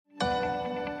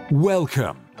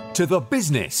Welcome to the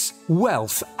Business,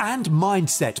 Wealth and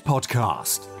Mindset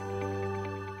Podcast.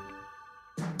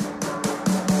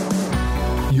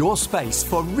 Your space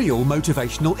for real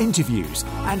motivational interviews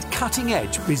and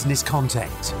cutting-edge business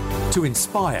content to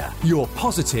inspire your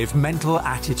positive mental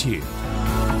attitude.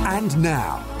 And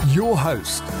now, your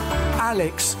host,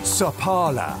 Alex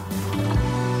Sapala.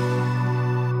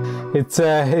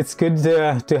 It's good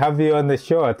to have you on the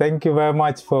show. Thank you very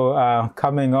much for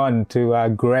coming on to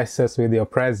grace us with your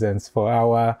presence for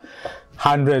our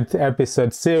 100th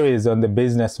episode series on the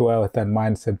Business, Wealth and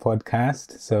Mindset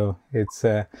Podcast. So it's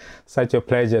such a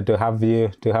pleasure to have you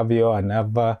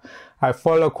on. I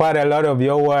follow quite a lot of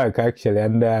your work actually,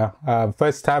 and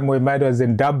first time we met was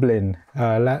in Dublin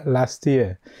last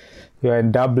year. You were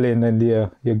in Dublin and you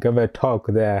gave a talk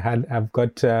there. I've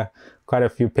got quite a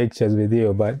few pictures with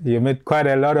you, but you met quite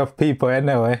a lot of people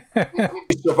anyway. You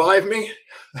survived me?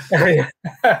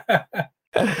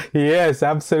 Yes,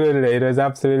 absolutely. It was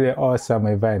absolutely awesome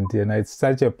event. You know, it's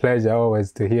such a pleasure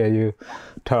always to hear you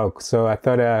talk. So I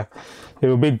thought it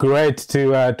would be great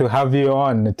to have you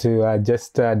on to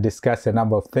just discuss a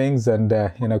number of things, and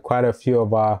quite a few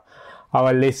of our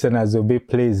listeners will be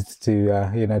pleased to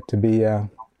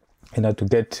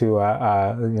get to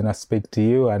speak to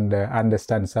you and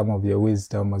understand some of your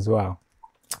wisdom as well.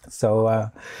 So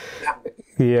I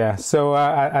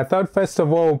thought first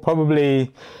of all,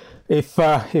 probably if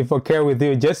okay with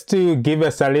you, just to give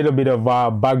us a little bit of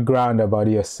background about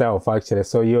yourself actually.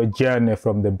 So your journey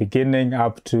from the beginning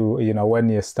up to when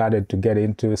you started to get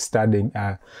into studying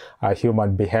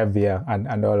human behavior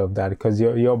and all of that, because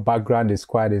your background is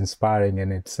quite inspiring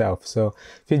in itself. So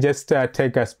if you just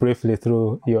take us briefly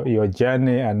through your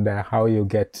journey and how you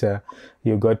got to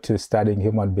studying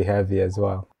human behavior as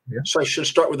well. Yeah. So I should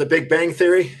start with the Big Bang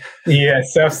Theory?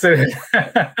 Yes, absolutely.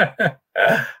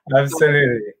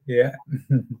 Absolutely, yeah.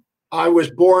 I was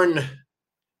born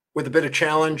with a bit of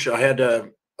challenge. I had a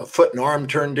foot and arm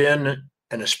turned in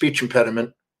and a speech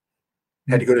impediment.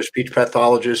 I had to go to a speech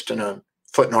pathologist and a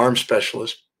foot and arm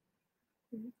specialist.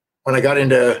 When I got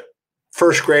into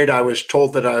first grade, I was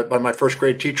told that by my first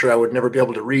grade teacher, I would never be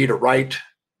able to read or write,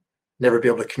 never be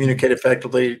able to communicate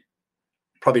effectively,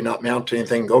 probably not mount to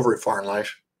anything, go very far in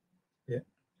life.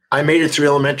 I made it through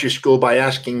elementary school by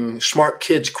asking smart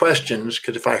kids questions,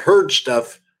 because if I heard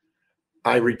stuff,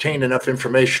 I retained enough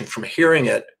information from hearing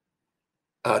it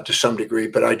to some degree,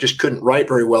 but I just couldn't write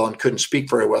very well and couldn't speak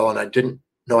very well, and I didn't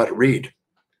know how to read.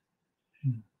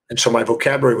 And so my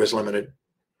vocabulary was limited.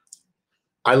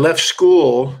 I left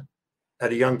school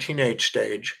at a young teenage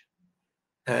stage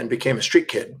and became a street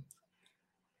kid.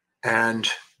 And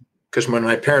because when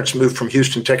my parents moved from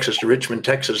Houston, Texas to Richmond,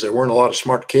 Texas, there weren't a lot of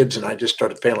smart kids, and I just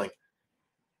started failing.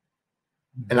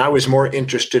 And I was more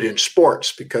interested in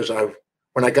sports because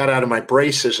when I got out of my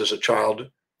braces as a child,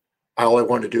 all I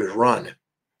wanted to do is run.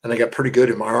 And I got pretty good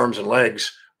in my arms and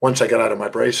legs once I got out of my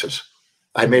braces.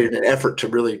 I made an effort to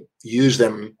really use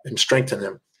them and strengthen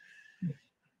them.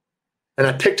 And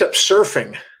I picked up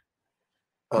surfing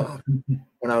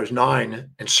when I was 9.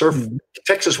 And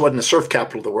Texas wasn't the surf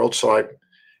capital of the world, so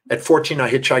at 14, I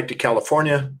hitchhiked to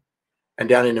California and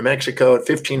down into Mexico. At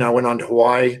 15, I went on to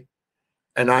Hawaii,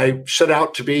 and I set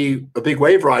out to be a big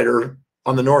wave rider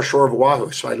on the north shore of Oahu.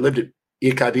 So I lived at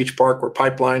Ikai Beach Park, where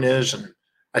Pipeline is, and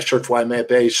I surfed Waimea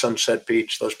Bay, Sunset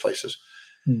Beach, those places.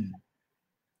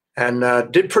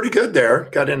 And did pretty good there.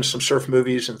 Got into some surf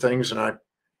movies and things, and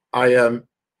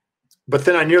but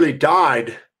then I nearly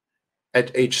died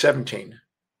at age 17.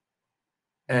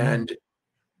 And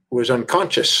was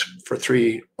unconscious for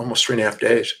almost 3.5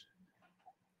 days.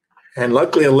 And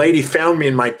luckily a lady found me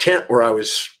in my tent where I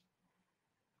was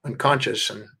unconscious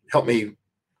and helped me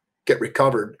get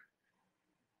recovered,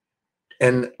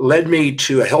 and led me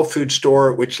to a health food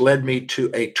store, which led me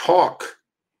to a talk.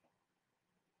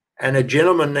 And a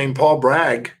gentleman named Paul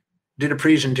Bragg did a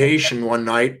presentation one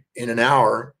night in an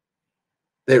hour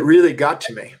that really got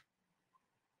to me.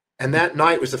 And that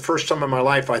night was the first time in my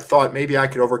life I thought maybe I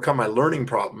could overcome my learning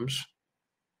problems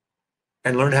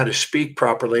and learn how to speak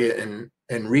properly and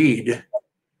read.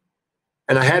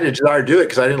 And I had a desire to do it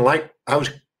because I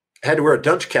had to wear a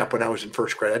dunce cap when I was in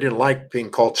first grade. I didn't like being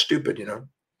called stupid,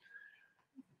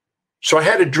 So I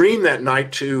had a dream that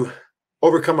night to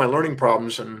overcome my learning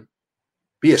problems and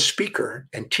be a speaker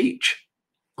and teach,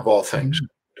 of all things,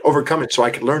 overcome it so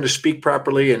I could learn to speak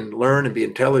properly and learn and be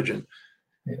intelligent.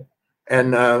 Yeah.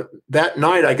 And that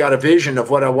night I got a vision of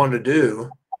what I wanted to do.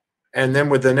 And then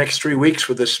with the next 3 weeks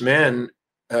with this man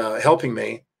helping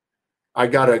me, I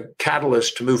got a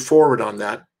catalyst to move forward on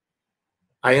that.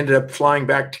 I ended up flying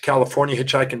back to California,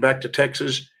 hitchhiking back to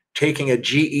Texas, taking a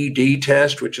GED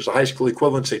test, which is a high school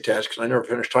equivalency test, because I never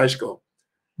finished high school.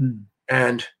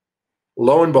 And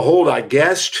lo and behold, I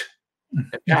guessed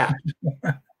and passed.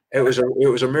 It was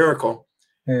a miracle.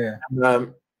 Yeah.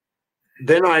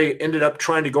 Then I ended up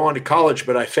trying to go on to college,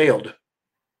 but I failed.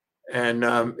 And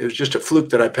it was just a fluke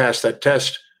that I passed that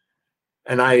test.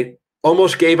 And I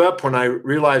almost gave up when I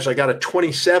realized I got a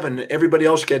 27. Everybody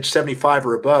else gets 75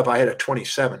 or above. I had a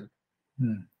 27.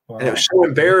 Wow. And it was so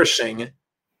embarrassing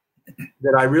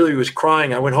that I really was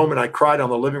crying. I went home and I cried on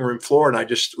the living room floor, and I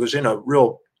just was in a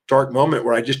real dark moment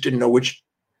where I just didn't know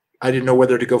I didn't know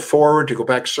whether to go forward, to go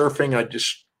back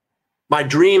surfing. My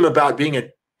dream about being a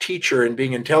teacher and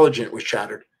being intelligent was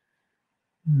shattered.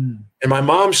 And my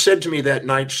mom said to me that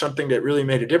night something that really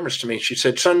made a difference to me. She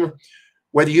said, "Son,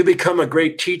 whether you become a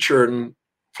great teacher and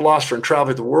philosopher and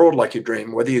travel the world like you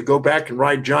dream, whether you go back and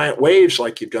ride giant waves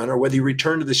like you've done, or whether you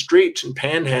return to the streets and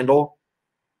panhandle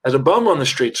as a bum on the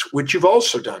streets, which you've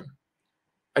also done,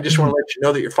 I just want to let you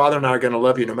know that your father and I are going to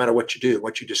love you no matter what you do,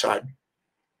 what you decide."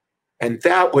 And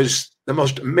that was the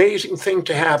most amazing thing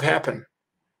to have happen.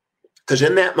 Because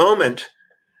in that moment,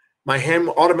 my hand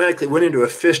automatically went into a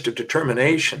fist of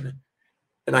determination.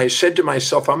 And I said to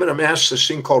myself, I'm going to master this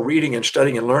thing called reading and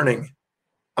studying and learning.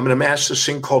 I'm going to master this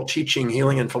thing called teaching,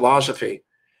 healing, and philosophy.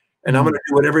 And I'm going to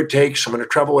do whatever it takes. I'm going to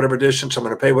travel whatever distance. I'm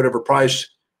going to pay whatever price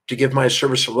to give my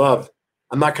service of love.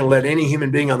 I'm not going to let any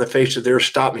human being on the face of the earth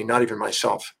stop me, not even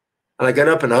myself. And I got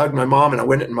up and hugged my mom, and I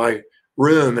went in my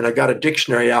room and I got a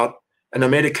dictionary out, and I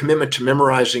made a commitment to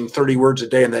memorizing 30 words a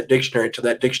day in that dictionary until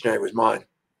that dictionary was mine.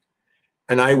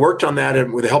 And I worked on that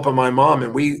with the help of my mom,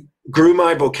 and we grew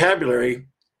my vocabulary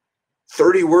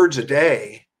 30 words a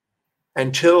day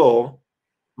until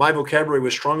my vocabulary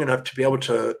was strong enough to be able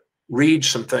to read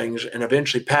some things and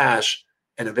eventually pass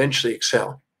and eventually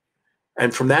excel.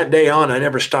 And from that day on, I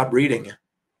never stopped reading.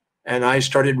 And I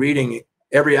started reading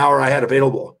every hour I had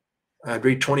available. I'd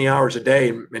read 20 hours a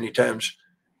day many times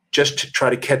just to try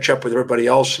to catch up with everybody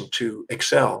else and to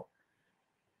excel.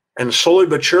 And slowly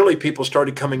but surely, people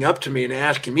started coming up to me and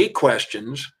asking me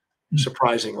questions,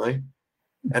 surprisingly.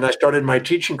 And I started my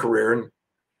teaching career. And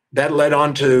that led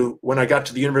on to when I got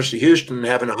to the University of Houston,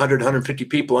 having 100, 150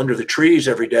 people under the trees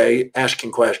every day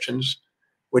asking questions,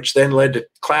 which then led to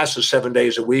classes 7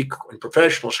 days a week in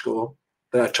professional school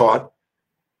that I taught.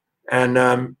 And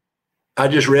I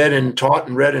just read and taught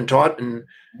and read and taught. And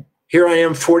here I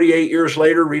am 48 years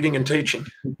later, reading and teaching.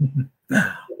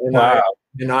 Wow.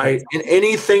 In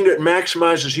anything that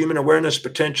maximizes human awareness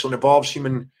potential and evolves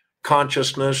human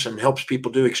consciousness and helps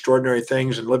people do extraordinary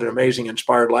things and live an amazing,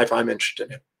 inspired life, I'm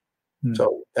interested in.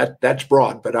 So that's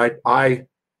broad. But I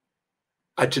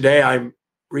today I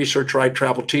research, write,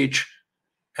 travel, teach,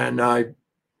 and I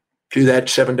do that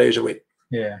 7 days a week.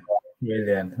 Yeah,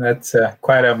 brilliant. That's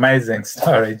quite an amazing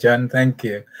story, John. Thank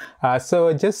you.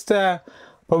 So just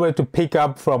probably to pick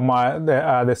up from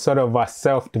the sort of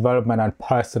self-development and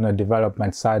personal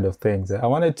development side of things, I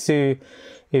wanted to,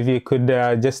 if you could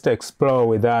just explore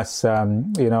with us,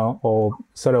 or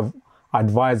sort of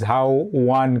advise how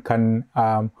one can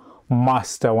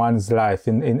master one's life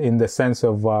in the sense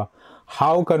of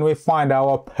how can we find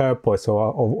our purpose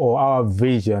or our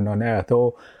vision on earth?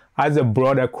 Or as a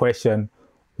broader question,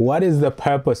 what is the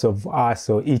purpose of us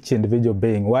or each individual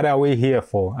being? What are we here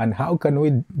for? And how can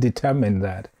we determine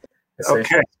that?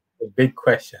 Okay. A big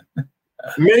question.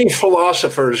 Many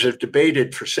philosophers have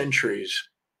debated for centuries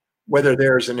whether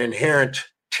there's an inherent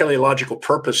teleological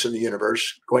purpose in the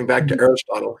universe. Going back to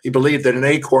Aristotle, he believed that an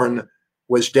acorn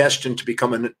was destined to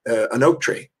become an oak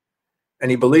tree. And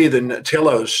he believed in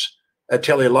telos, a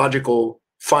teleological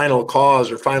final cause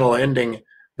or final ending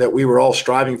that we were all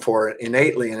striving for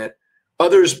innately in it.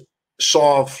 Others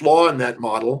saw a flaw in that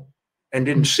model and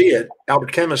didn't see it.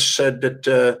 Albert Camus said that,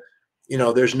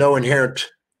 there's no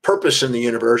inherent purpose in the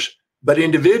universe, but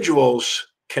individuals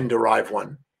can derive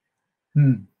one.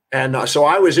 And so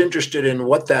I was interested in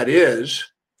what that is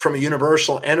from a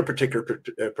universal and a particular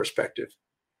perspective.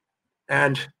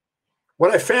 And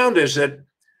what I found is that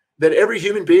every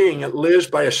human being lives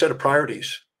by a set of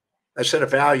priorities, a set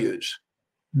of values,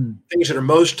 things that are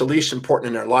most to least important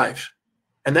in their life.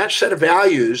 And that set of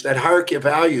values, that hierarchy of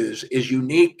values, is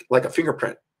unique like a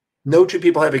fingerprint. No two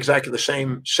people have exactly the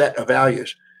same set of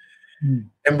values.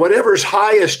 And whatever's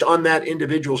highest on that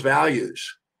individual's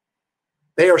values,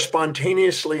 they are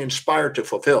spontaneously inspired to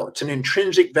fulfill. It's an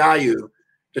intrinsic value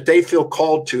that they feel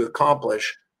called to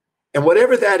accomplish. And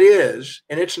whatever that is,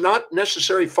 and it's not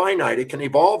necessarily finite, it can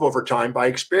evolve over time by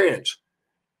experience.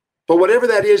 But whatever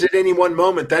that is at any one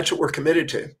moment, that's what we're committed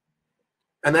to.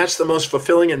 And that's the most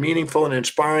fulfilling and meaningful and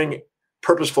inspiring,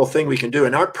 purposeful thing we can do.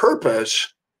 And our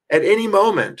purpose at any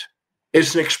moment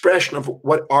is an expression of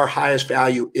what our highest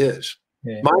value is.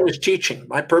 Yeah. Mine is teaching.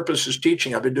 My purpose is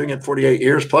teaching. I've been doing it 48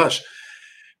 years plus.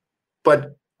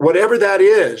 But whatever that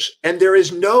is, and there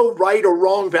is no right or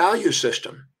wrong value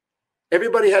system.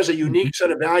 Everybody has a unique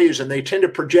set of values, and they tend to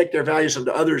project their values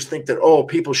onto others, think that, oh,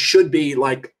 people should be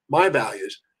like my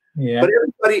values. Yeah.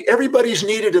 But everybody's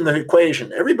needed in the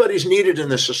equation. Everybody's needed in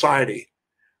the society.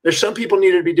 There's some people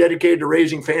needed to be dedicated to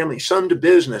raising families, some to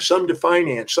business, some to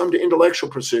finance, some to intellectual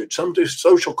pursuits, some to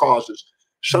social causes,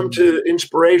 some to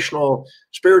inspirational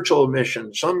spiritual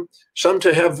mission, some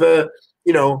to have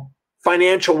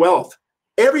financial wealth.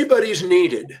 Everybody's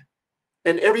needed,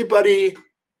 and everybody,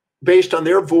 based on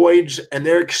their voids and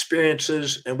their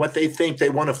experiences and what they think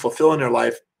they want to fulfill in their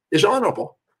life, is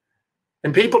honorable.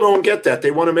 And people don't get that.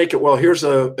 They want to make it, well, here's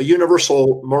a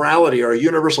universal morality or a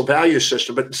universal value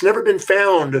system, but it's never been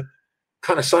found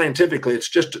kind of scientifically. It's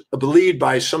just believed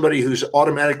by somebody who's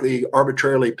automatically,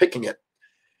 arbitrarily picking it.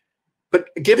 But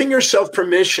giving yourself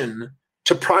permission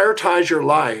to prioritize your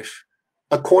life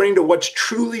according to what's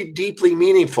truly deeply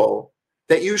meaningful,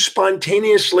 that you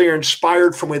spontaneously are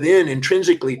inspired from within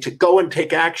intrinsically to go and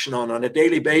take action on a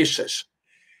daily basis,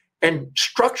 and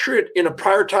structure it in a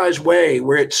prioritized way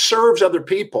where it serves other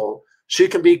people so you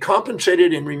can be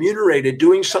compensated and remunerated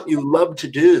doing something you love to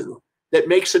do that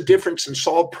makes a difference and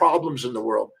solve problems in the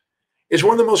world, is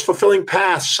one of the most fulfilling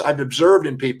paths I've observed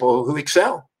in people who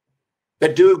excel,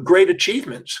 that do great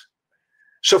achievements.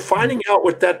 So finding out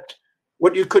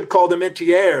what you could call the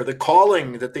métier, the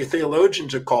calling that the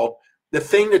theologians have called, the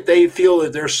thing that they feel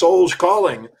that their soul's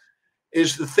calling,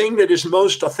 is the thing that is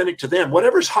most authentic to them.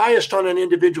 Whatever's highest on an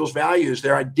individual's values,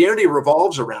 their identity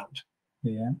revolves around.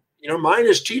 Yeah. Mine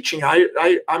is teaching. My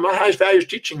highest value is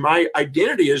teaching. My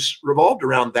identity is revolved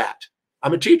around that.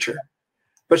 I'm a teacher.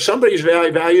 But somebody's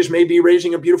values may be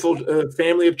raising a beautiful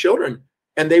family of children,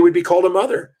 and they would be called a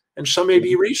mother. And some may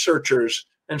be researchers,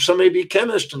 and some may be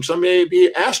chemists, and some may be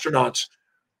astronauts.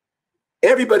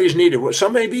 Everybody's needed.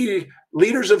 Some may be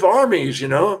leaders of armies,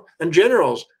 and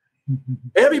generals.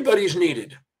 Everybody's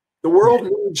needed. The world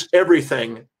needs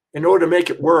everything in order to make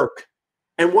it work.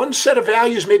 And one set of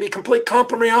values may be complete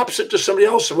complementary opposite to somebody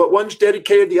else. So what one's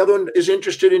dedicated, the other one is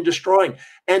interested in destroying.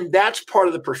 And that's part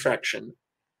of the perfection.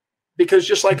 Because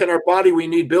just like in our body, we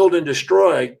need build and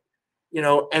destroy,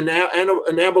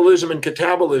 anabolism and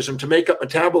catabolism to make up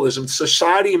metabolism.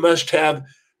 Society must have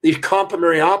these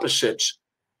complementary opposites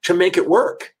to make it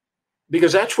work.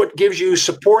 Because that's what gives you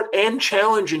support and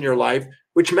challenge in your life,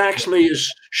 which maximally is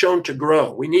shown to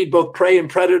grow. We need both prey and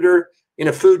predator in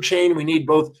a food chain. We need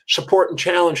both support and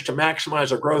challenge to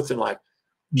maximize our growth in life.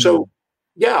 So,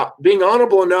 being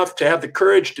honorable enough to have the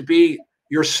courage to be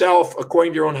yourself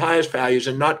according to your own highest values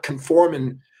and not conform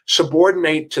and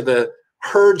subordinate to the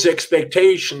herd's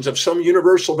expectations of some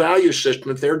universal value system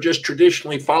that they're just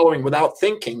traditionally following without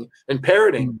thinking and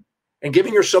parroting, and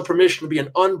giving yourself permission to be an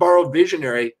unborrowed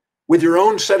visionary with your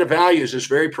own set of values is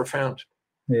very profound.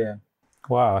 Yeah.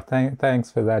 Wow.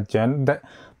 Thanks for that, John.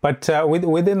 But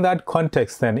within that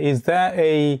context, then, is there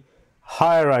a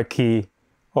hierarchy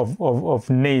of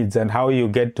needs and how you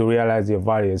get to realize your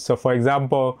values? So, for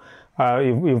example,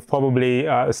 you've probably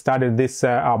studied this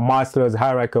Maslow's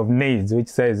hierarchy of needs, which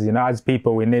says, as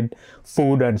people, we need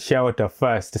food and shelter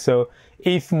first. So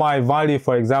if my value,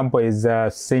 for example, is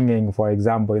singing, for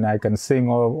example, I can sing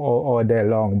all day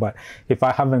long, but if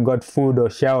I haven't got food or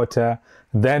shelter,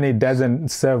 then it doesn't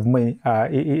serve me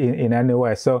in any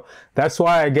way. So that's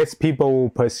why I guess people will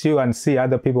pursue and see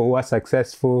other people who are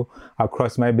successful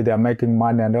across, maybe they're making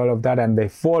money and all of that, and they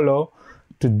follow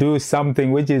to do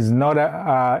something which is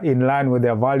not in line with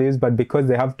their values, but because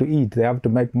they have to eat, they have to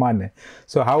make money.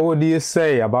 So how would you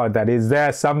say about that? Is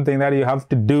there something that you have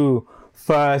to do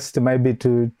first, maybe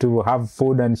to have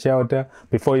food and shelter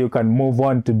before you can move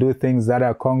on to do things that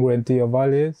are congruent to your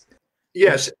values?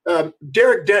 Yes.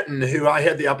 Derek Denton, who I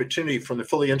had the opportunity from the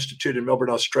Philly Institute in Melbourne,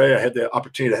 Australia, I had the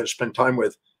opportunity to spend time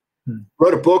with,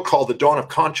 wrote a book called The Dawn of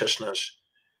Consciousness,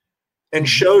 and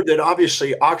showed that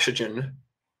obviously oxygen,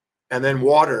 and then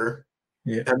water,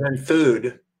 and then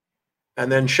food, and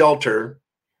then shelter,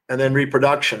 and then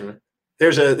reproduction.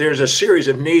 There's a series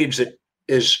of needs that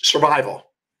is survival.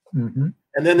 And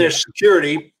then there's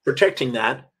security, protecting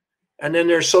that. And then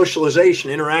there's socialization,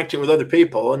 interacting with other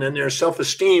people. And then there's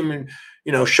self-esteem,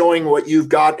 showing what you've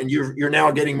got, and you're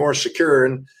now getting more secure.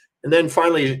 And then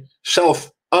finally,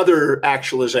 other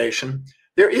actualization.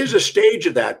 There is a stage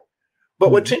of that.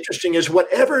 But what's interesting is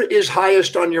whatever is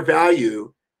highest on your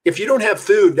value, if you don't have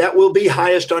food, that will be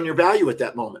highest on your value at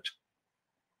that moment.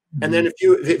 And then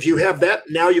if you have that,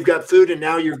 now you've got food and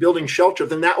now you're building shelter,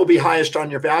 then that will be highest on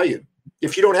your value.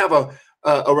 If you don't have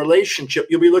a relationship,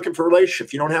 you'll be looking for a relationship.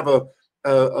 If you don't have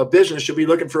a business, you'll be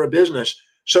looking for a business.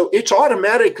 So it's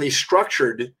automatically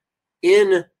structured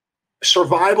in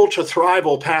survival to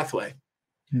thrival pathway.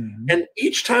 Mm-hmm. And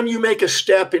each time you make a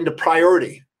step into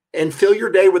priority and fill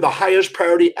your day with the highest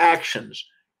priority actions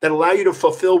that allow you to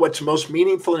fulfill what's most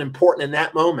meaningful and important in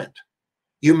that moment,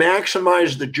 you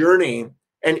maximize the journey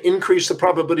and increase the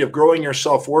probability of growing your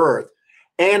self-worth,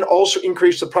 and also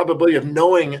increase the probability of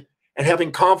knowing and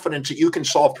having confidence that you can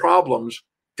solve problems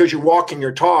because you're walking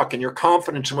your talk and you're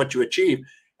confident in what you achieve.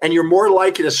 And you're more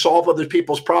likely to solve other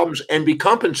people's problems and be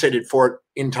compensated for it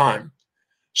in time.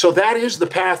 So that is the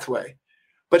pathway.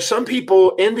 But some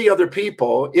people envy other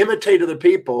people, imitate other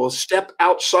people, step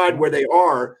outside where they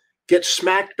are, get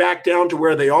smacked back down to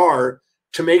where they are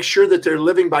to make sure that they're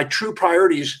living by true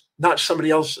priorities, not somebody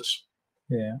else's.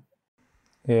 Yeah.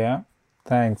 Yeah.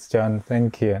 Thanks, John.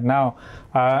 Thank you. Now,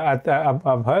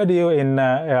 I've heard you in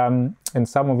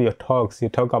some of your talks, you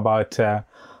talk about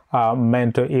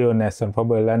mental illness and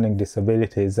probably learning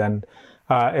disabilities. And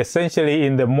essentially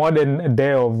in the modern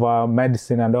day of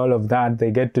medicine and all of that,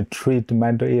 they get to treat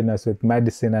mental illness with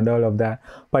medicine and all of that.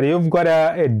 But you've got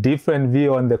a different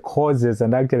view on the causes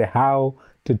and actually how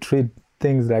to treat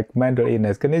things like mental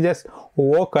illness. Can you just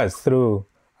walk us through,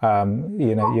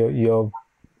 your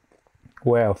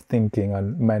way of thinking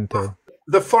on mental?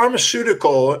 The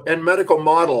pharmaceutical and medical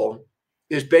model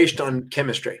is based on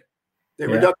chemistry. They're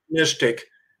reductionistic.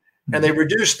 And they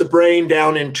reduce the brain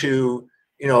down into,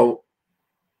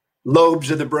 lobes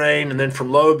of the brain, and then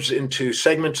from lobes into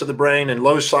segments of the brain and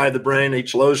loci of the brain,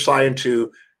 each loci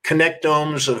into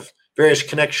connectomes of various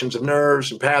connections of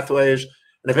nerves and pathways,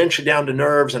 and eventually down to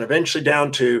nerves, and eventually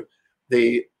down to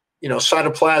the,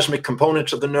 cytoplasmic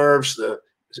components of the nerves, the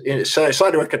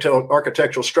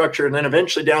cytoarchitectural structure, and then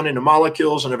eventually down into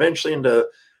molecules, and eventually into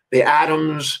the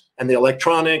atoms and the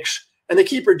electronics. And they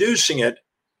keep reducing it.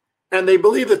 And they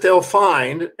believe that they'll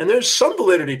find, and there's some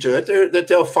validity to it, that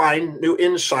they'll find new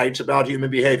insights about human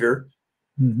behavior.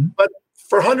 Mm-hmm. But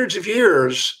for hundreds of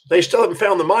years, they still haven't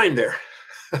found the mind there.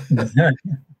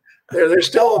 There's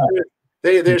still,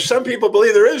 there's some people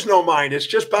believe there is no mind. It's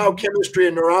just biochemistry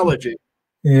and neurology.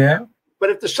 Yeah. But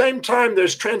at the same time,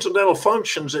 there's transcendental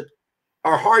functions that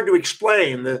are hard to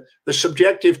explain. The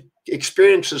subjective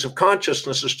experiences of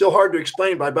consciousness are still hard to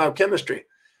explain by biochemistry.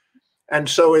 And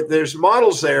so there's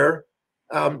models there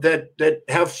that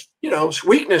have,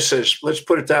 weaknesses, let's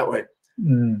put it that way.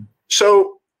 Mm.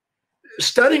 So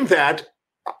studying that,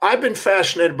 I've been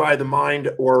fascinated by the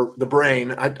mind or the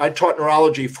brain. I taught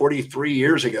neurology 43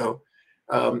 years ago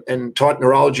and taught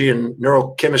neurology and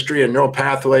neurochemistry and neural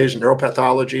pathways and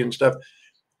neuropathology and stuff.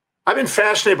 I've been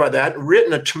fascinated by that and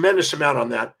written a tremendous amount on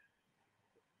that.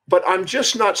 But I'm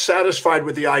just not satisfied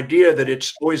with the idea that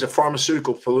it's always a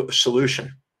pharmaceutical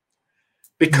solution.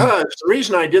 Because the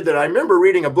reason I did that, I remember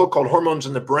reading a book called Hormones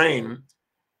in the Brain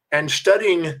and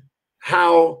studying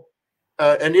how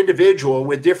an individual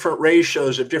with different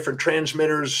ratios of different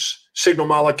transmitters, signal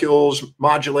molecules,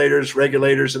 modulators,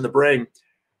 regulators in the brain,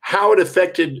 how it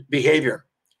affected behavior.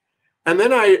 And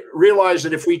then I realized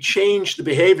that if we change the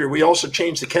behavior, we also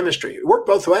change the chemistry. It worked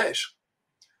both ways.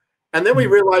 And then we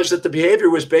realized that the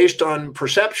behavior was based on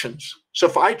perceptions. So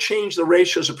if I change the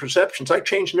ratios of perceptions, I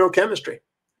change neurochemistry.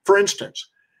 For instance,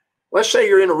 let's say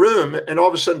you're in a room and all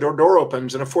of a sudden the door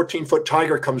opens and a 14-foot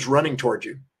tiger comes running towards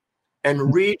you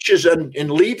and reaches and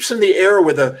leaps in the air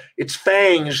with its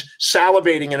fangs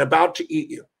salivating and about to eat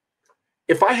you.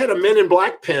 If I had a Men in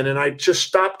Black pen and I just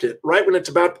stopped it right when it's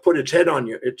about to put its head on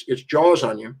you, its jaws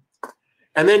on you,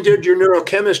 and then did your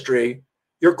neurochemistry,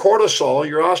 your cortisol,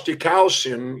 your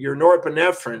osteocalcin, your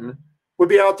norepinephrine would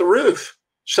be out the roof.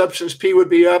 Substance P would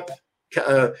be up,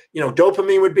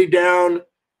 dopamine would be down.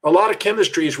 A lot of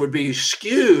chemistries would be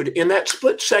skewed in that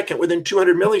split second within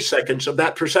 200 milliseconds of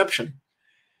that perception.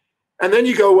 And then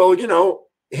you go, well,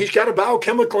 he's got a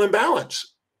biochemical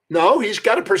imbalance. No, he's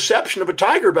got a perception of a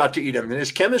tiger about to eat him, and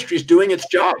his chemistry is doing its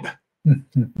job.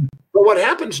 But what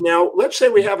happens now, let's say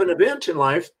we have an event in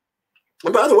life.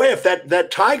 And by the way, if that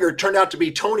tiger turned out to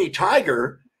be Tony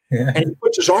Tiger, and he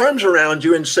puts his arms around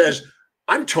you and says,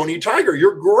 I'm Tony Tiger,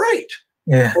 you're great.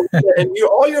 Yeah. And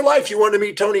all your life you want to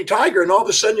meet Tony Tiger, and all of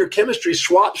a sudden your chemistry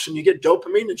swaps and you get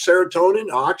dopamine and serotonin,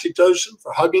 oxytocin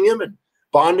for hugging him and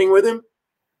bonding with him.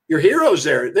 Your hero's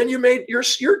there. Then you made your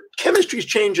chemistry's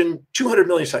change in 200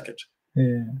 milliseconds.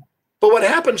 Yeah. But what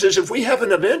happens is if we have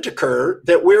an event occur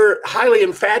that we're highly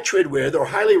infatuated with or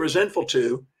highly resentful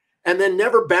to, and then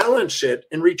never balance it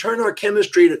and return our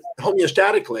chemistry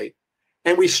homeostatically,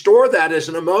 and we store that as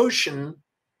an emotion,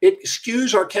 it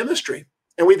skews our chemistry.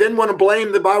 And we then want to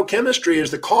blame the biochemistry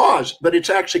as the cause, but it's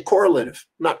actually correlative,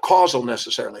 not causal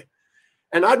necessarily.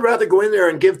 And I'd rather go in there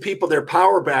and give people their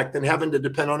power back than having to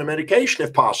depend on a medication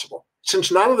if possible.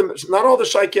 Since not all the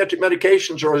psychiatric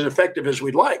medications are as effective as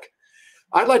we'd like.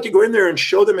 I'd like to go in there and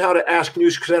show them how to ask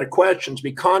new set of questions,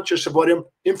 be conscious of what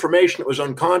information that was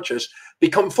unconscious,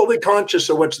 become fully conscious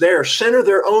of what's there, center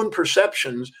their own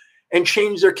perceptions, and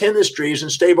change their chemistries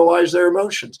and stabilize their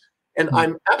emotions. And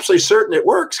I'm absolutely certain it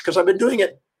works because I've been doing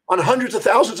it on hundreds of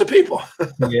thousands of people.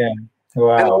 Yeah.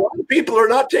 Wow. And a lot of people are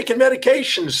not taking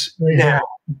medications now,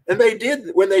 and they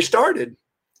did when they started.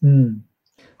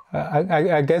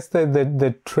 I guess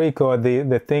the trick or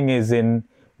the thing is in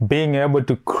being able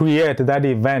to create that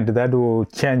event that will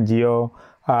change your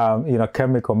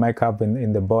chemical makeup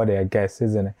in the body, I guess,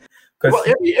 isn't it? Well,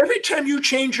 every time you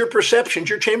change your perceptions,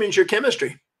 you're changing your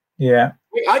chemistry. Yeah.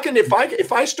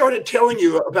 If I started telling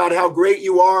you about how great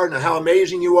you are and how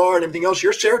amazing you are and everything else,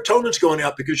 your serotonin's going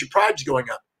up because your pride's going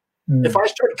up. If I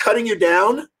started cutting you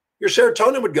down, your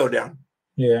serotonin would go down.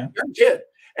 Yeah.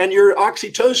 And your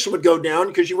oxytocin would go down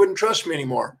because you wouldn't trust me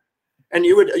anymore. And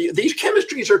these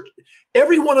chemistries are,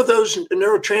 every one of those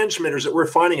neurotransmitters that we're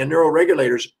finding and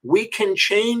neuroregulators, we can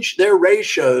change their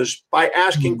ratios by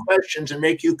asking questions and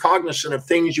make you cognizant of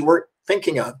things you weren't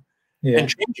thinking of and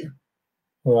change them.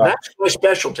 Wow. That's my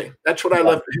specialty. That's what I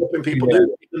love helping people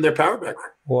do, giving their power back.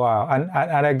 Wow. And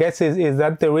I guess is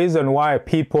that the reason why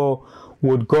people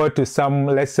would go to some,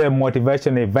 let's say,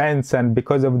 motivation events, and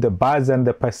because of the buzz and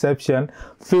the perception,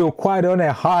 feel quite on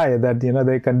a high that,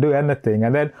 they can do anything.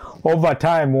 And then over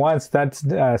time, once that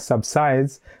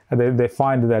subsides, they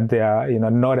find that they are,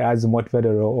 not as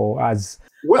motivated or as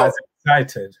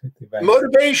excited.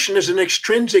 Motivation is an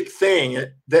extrinsic thing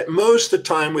that most of the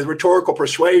time with rhetorical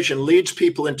persuasion leads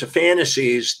people into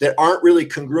fantasies that aren't really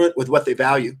congruent with what they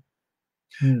value.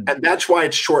 And that's why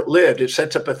it's short-lived. It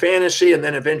sets up a fantasy, and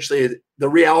then eventually the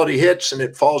reality hits and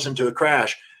it falls into a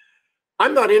crash.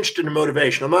 I'm not interested in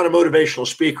motivation. I'm not a motivational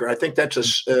speaker. I think that's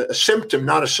a symptom,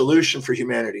 not a solution for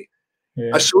humanity.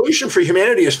 Yeah. A solution for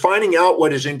humanity is finding out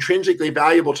what is intrinsically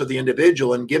valuable to the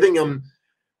individual and giving them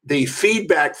the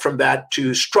feedback from that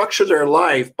to structure their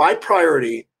life by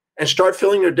priority and start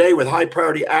filling their day with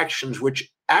high-priority actions which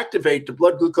activate the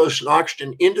blood glucose and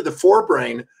oxygen into the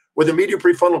forebrain, where the medial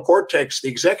prefrontal cortex, the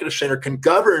executive center, can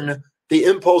govern the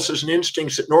impulses and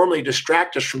instincts that normally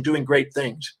distract us from doing great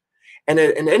things. And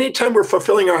any time we're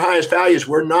fulfilling our highest values,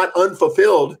 we're not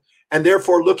unfulfilled and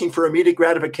therefore looking for immediate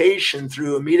gratification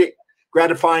through immediate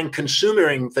gratifying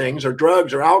consuming things or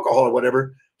drugs or alcohol or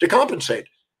whatever to compensate.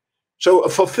 So a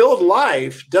fulfilled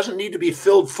life doesn't need to be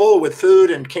filled full with food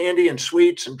and candy and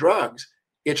sweets and drugs.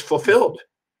 It's fulfilled.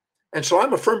 And so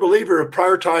I'm a firm believer of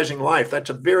prioritizing life. That's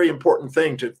a very important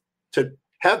thing to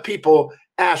have people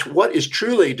ask what is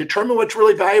truly, determine what's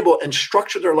really valuable and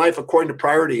structure their life according to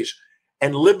priorities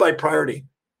and live by priority.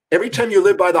 Every time you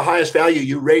live by the highest value,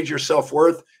 you raise your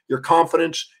self-worth, your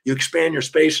confidence, you expand your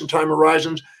space and time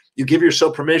horizons, you give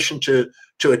yourself permission to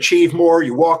achieve more,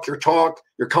 you walk your talk,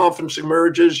 your confidence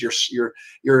emerges, your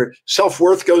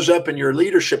self-worth goes up and your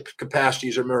leadership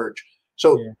capacities emerge.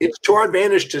 So it's to our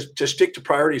advantage to stick to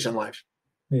priorities in life.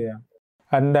 Yeah.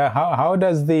 And how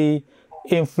does the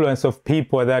influence of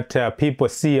people that people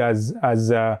see as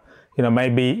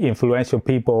maybe influential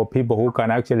people or people who can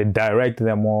actually direct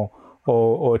them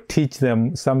or teach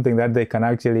them something that they can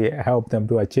actually help them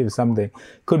to achieve something?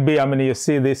 Could be, you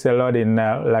see this a lot in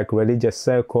like religious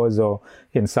circles or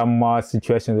in some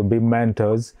situations will be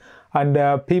mentors. And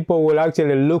people will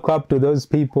actually look up to those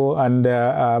people and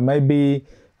maybe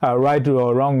rightly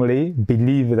or wrongly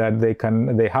believe that they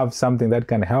have something that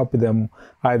can help them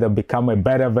either become a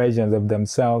better version of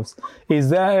themselves. Is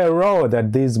there a role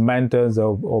that these mentors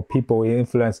or people with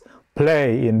influence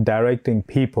play in directing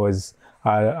people's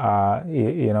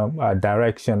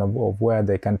direction of where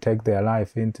they can take their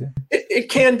life into?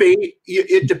 It can be.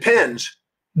 It depends.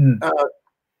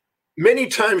 Many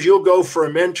times you'll go for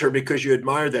a mentor because you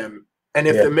admire them. And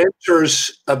if the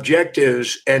mentor's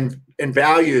objectives and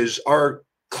values are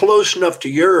close enough to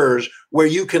yours where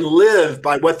you can live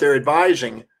by what they're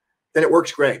advising, then it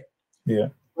works great. Yeah.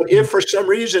 But if for some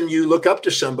reason you look up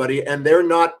to somebody and they're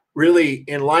not really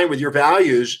in line with your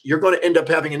values, you're going to end up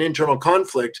having an internal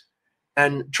conflict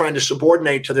and trying to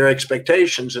subordinate to their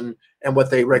expectations and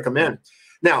what they recommend.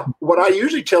 Now, what I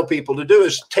usually tell people to do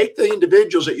is take the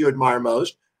individuals that you admire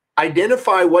most,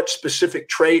 identify what specific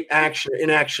trait, action,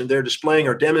 inaction they're displaying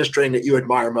or demonstrating that you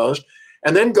admire most,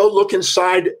 and then go look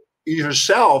inside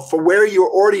yourself for where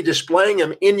you're already displaying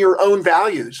them in your own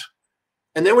values.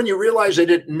 And then when you realize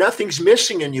that nothing's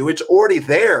missing in you, it's already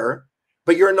there,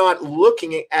 but you're not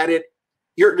looking at it,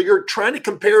 you're trying to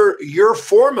compare your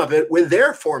form of it with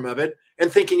their form of it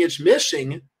and thinking it's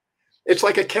missing. It's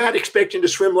like a cat expecting to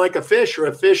swim like a fish, or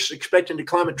a fish expecting to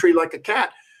climb a tree like a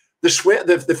cat.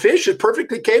 The fish is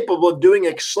perfectly capable of doing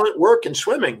excellent work in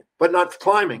swimming, but not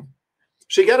climbing.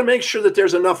 So you got to make sure that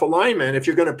there's enough alignment if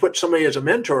you're going to put somebody as a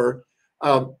mentor.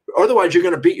 Otherwise, you're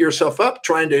going to beat yourself up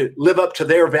trying to live up to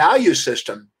their value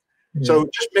system. Yeah. So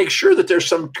just make sure that there's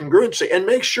some congruency, and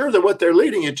make sure that what they're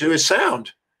leading you to is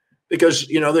sound. Because,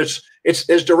 it's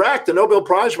as Dirac, the Nobel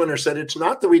Prize winner, said, it's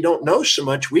not that we don't know so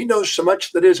much, we know so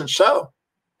much that isn't so.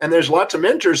 And there's lots of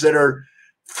mentors that are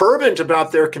fervent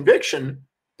about their conviction,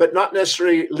 but not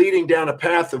necessarily leading down a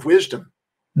path of wisdom.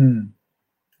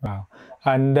 Wow.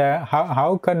 And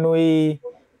how can we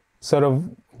sort of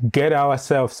get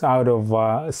ourselves out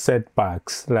of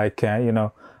setbacks, like,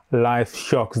 life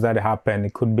shocks that happen?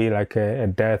 It could be like a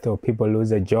death, or people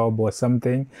lose a job or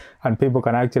something, and people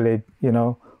can actually,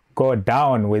 go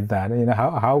down with that.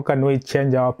 How can we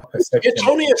change our perception? It's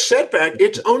only a setback.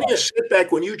 It's only a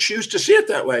setback when you choose to see it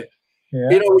that way.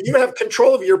 Yeah. You have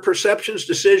control of your perceptions,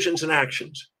 decisions, and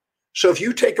actions. So if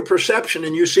you take a perception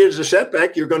and you see it as a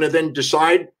setback, you're going to then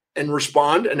decide and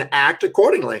respond and act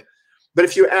accordingly. But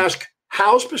if you ask,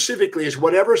 how specifically is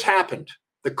whatever's happened,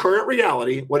 the current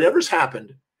reality, whatever's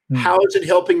happened, how is it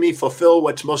helping me fulfill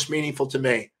what's most meaningful to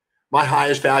me? My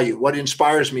highest value, what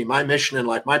inspires me, my mission in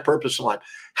life, my purpose in life.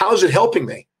 How is it helping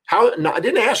me? I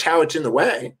didn't ask how it's in the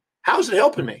way. How is it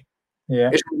helping me? Yeah.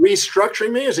 Is it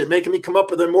restructuring me? Is it making me come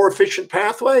up with a more efficient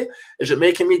pathway? Is it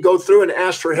making me go through and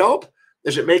ask for help?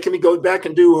 Is it making me go back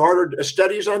and do harder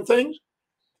studies on things?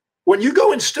 When you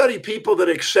go and study people that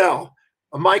excel,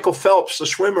 Michael Phelps, the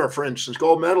swimmer, for instance,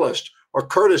 gold medalist, or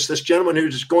Curtis, this gentleman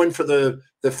who's going for the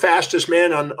fastest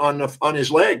man on his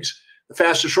legs, the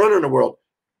fastest runner in the world,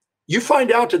 you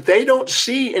find out that they don't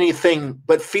see anything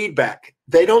but feedback.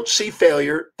 They don't see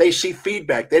failure. They see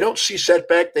feedback. They don't see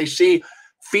setback. They see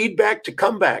feedback to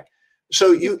come back.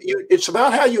 So it's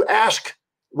about how you ask,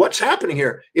 what's happening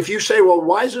here? If you say, well,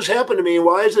 why is this happening to me?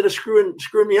 Why is it screwing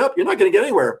me up? You're not going to get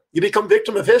anywhere. You become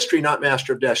victim of history, not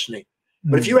master of destiny.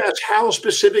 But if you ask how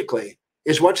specifically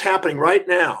is what's happening right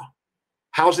now,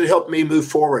 how's it help me move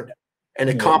forward and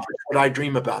accomplish what I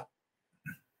dream about?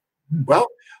 Well,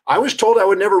 I was told I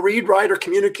would never read, write, or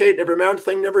communicate, never amount to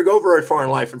thing, never go very far in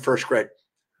life in first grade.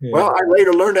 Yeah. Well, I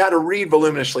later learned how to read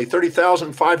voluminously,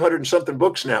 30,500 and something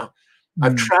books now.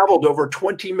 I've traveled over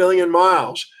 20 million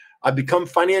miles. I've become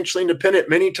financially independent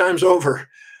many times over.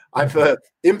 I've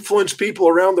influenced people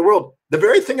around the world. The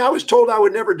very thing I was told I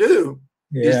would never do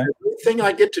is the very thing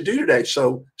I get to do today.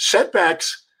 So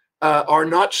setbacks are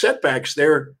not setbacks.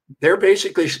 They're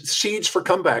basically seeds for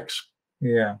comebacks.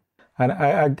 Yeah. And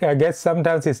I guess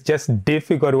sometimes it's just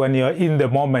difficult when you're in the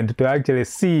moment to actually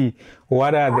see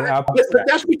what are the upsides. But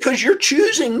that's because you're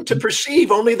choosing to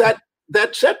perceive only that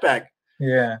setback.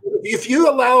 Yeah. If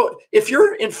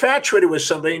you're infatuated with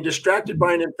somebody and distracted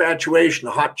by an infatuation,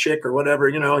 a hot chick or whatever,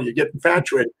 you get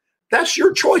infatuated. That's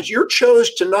your choice. You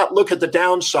chose to not look at the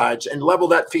downsides and level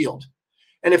that field.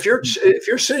 And if you're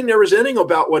sitting there resenting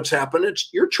about what's happened, it's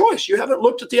your choice. You haven't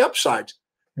looked at the upsides.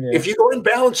 Yeah. If you go and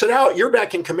balance it out, you're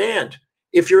back in command.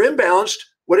 If you're imbalanced,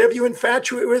 whatever you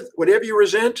infatuate with, whatever you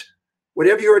resent,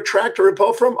 whatever you attract or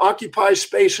repel from, occupies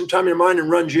space and time in your mind and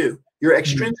runs you. You're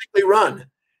extrinsically run.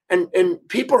 And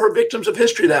people are victims of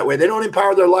history that way. They don't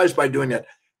empower their lives by doing that.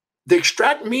 The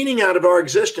extract meaning out of our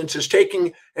existence is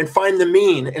taking and find the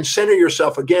mean and center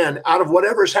yourself again out of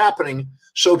whatever is happening.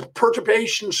 So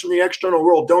perturbations from the external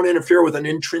world don't interfere with an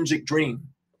intrinsic dream.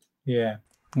 Yeah.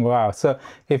 Wow. So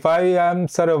if I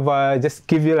sort of just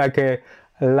give you like a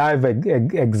live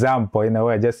example, in a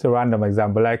way, just a random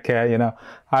example, like, I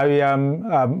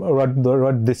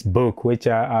wrote this book, which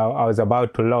I was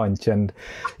about to launch, and,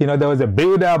 there was a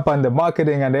build up on the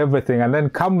marketing and everything. And then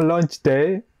come launch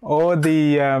day, all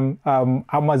the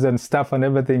Amazon stuff and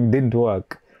everything didn't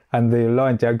work. And the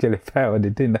launch actually failed.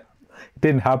 It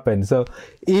didn't happen. So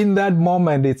in that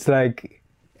moment, it's like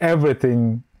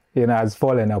everything, has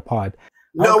fallen apart.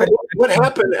 No, what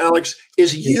happened, Alex,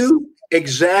 is you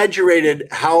exaggerated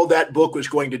how that book was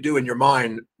going to do in your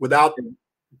mind without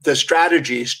the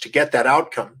strategies to get that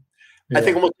outcome. Yeah. I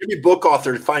think almost every book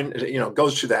author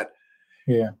goes through that.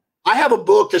 Yeah. I have a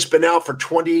book that's been out for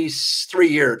 24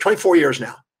 years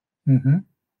now. Mm-hmm.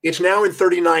 It's now in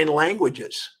 39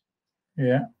 languages.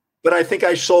 Yeah. But I think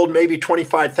I sold maybe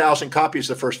 25,000 copies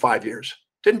the first 5 years.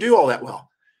 Didn't do all that well.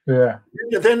 Yeah.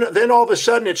 Then all of a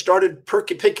sudden it started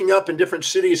picking up in different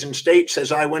cities and states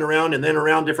as I went around, and then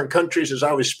around different countries as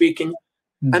I was speaking.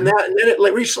 Mm-hmm. And then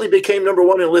it recently became number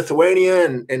one in Lithuania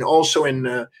and also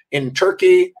in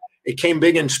Turkey. It came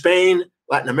big in Spain,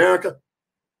 Latin America.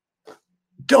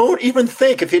 don't even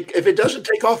think if it doesn't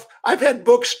take off. I've had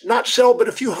books not sell but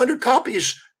a few hundred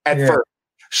copies at first.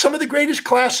 Some of the greatest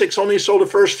classics only sold the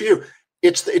first few.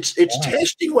 It's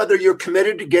testing whether you're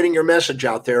committed to getting your message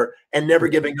out there and never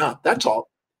giving up. That's all.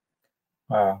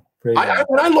 Wow. When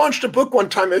I launched a book one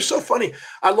time, it was so funny.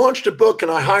 I launched a book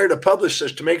and I hired a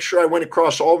publicist to make sure I went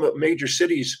across all the major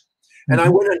cities. And I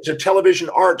went into television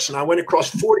arts and I went across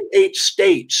 48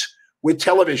 states with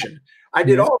television. I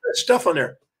did all that stuff on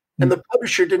there. And the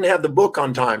publisher didn't have the book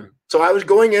on time. So I was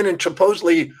going in and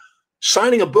supposedly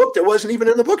signing a book that wasn't even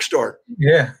in the bookstore.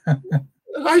 Yeah.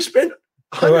 I spent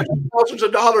hundreds of thousands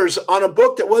of dollars on a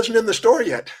book that wasn't in the store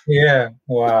yet. Yeah.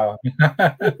 Wow.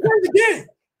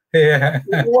 Yeah.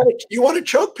 You want to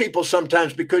choke people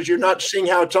sometimes because you're not seeing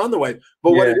how it's on the way.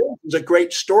 But what it is a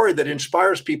great story that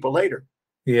inspires people later.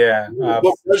 Yeah. The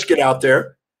book does get out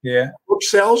there. Yeah. Book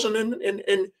sells, and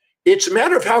it's a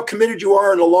matter of how committed you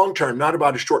are in the long term, not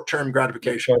about a short-term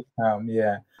gratification.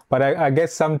 Yeah. But I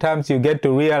guess sometimes you get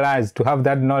to realize, to have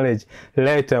that knowledge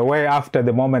later, way after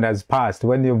the moment has passed,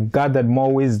 when you've gathered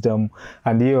more wisdom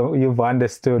and you've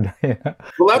understood.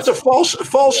 Well, that's a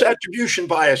false attribution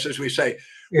bias, as we say.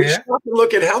 We stop and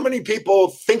look at how many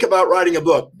people think about writing a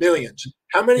book, millions.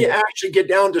 How many actually get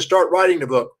down to start writing the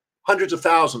book? Hundreds of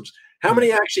thousands. How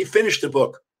many actually finish the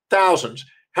book? Thousands.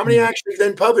 How many actually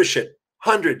then publish it?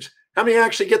 Hundreds. How many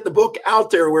actually get the book out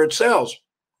there where it sells?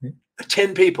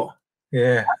 10 people.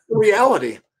 Yeah. That's the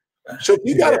reality. So if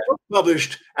you got a book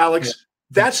published, Alex,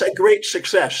 that's a great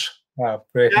success. Wow,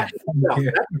 great. That's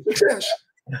a success.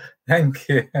 Thank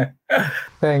you.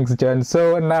 Thanks, John.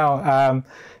 So now,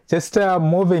 just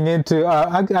moving into,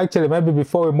 actually, maybe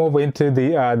before we move into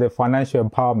the financial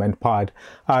empowerment part,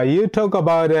 you talk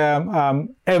about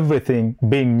everything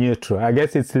being neutral. I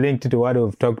guess it's linked to what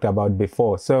we've talked about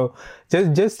before. So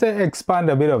just expand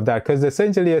a bit of that, because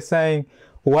essentially you're saying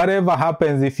whatever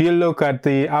happens, if you look at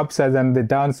the upsides and the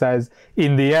downsides,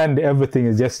 in the end, everything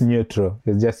is just neutral.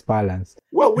 It's just balanced.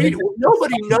 Well,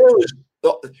 nobody knows.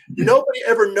 Nobody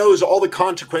ever knows all the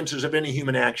consequences of any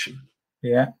human action.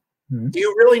 Yeah. Mm-hmm. Do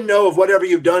you really know of whatever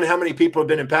you've done, how many people have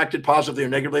been impacted positively or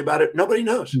negatively about it? Nobody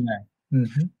knows. Yeah.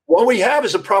 Mm-hmm. What we have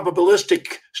is a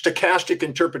probabilistic, stochastic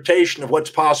interpretation of what's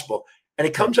possible. And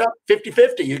it comes out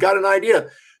 50-50. You got an idea.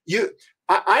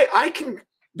 I can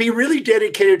be really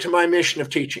dedicated to my mission of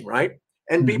teaching, right?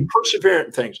 And be perseverant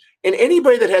in things. And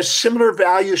anybody that has similar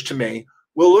values to me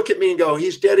will look at me and go,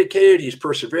 he's dedicated, he's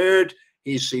perseverant,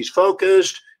 he's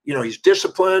focused, he's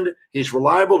disciplined, he's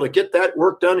reliable to get that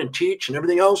work done and teach and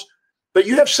everything else. But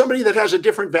you have somebody that has a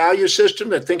different value system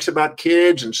that thinks about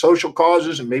kids and social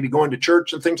causes and maybe going to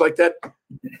church and things like that.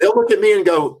 They'll look at me and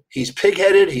go, he's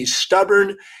pig-headed, he's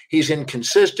stubborn, he's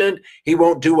inconsistent, he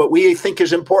won't do what we think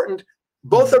is important.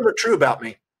 Both of them are true about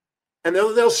me. And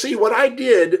they'll see what I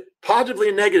did positively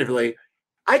and negatively.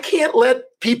 I can't let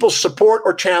people's support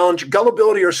or challenge,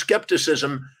 gullibility or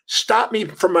skepticism stop me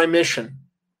from my mission.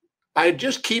 I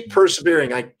just keep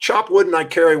persevering. I chop wood and I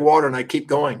carry water and I keep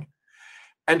going.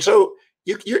 And so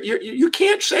you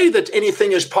can't say that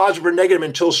anything is positive or negative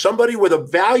until somebody with a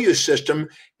value system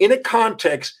in a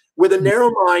context with a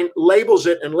narrow mind labels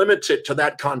it and limits it to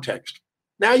that context.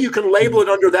 Now you can label it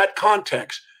under that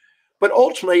context. But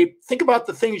ultimately, think about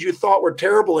the things you thought were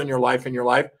terrible in your life,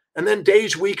 and then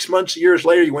days, weeks, months, years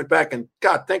later, you went back and,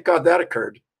 God, thank God that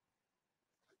occurred.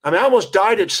 I mean, I almost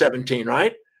died at 17,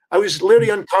 right? I was literally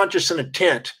unconscious in a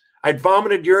tent. I'd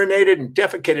vomited, urinated, and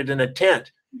defecated in a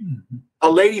tent.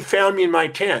 A lady found me in my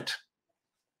tent.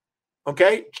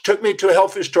 Okay? Took me to a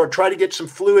health food store, tried to get some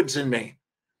fluids in me,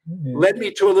 led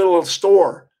me to a little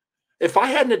store. If I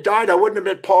hadn't have died, I wouldn't have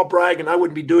met Paul Bragg, and I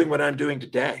wouldn't be doing what I'm doing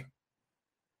today.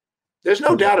 There's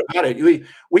no doubt about it.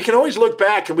 We can always look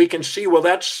back and we can see, well,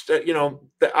 that's,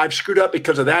 I've screwed up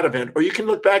because of that event. Or you can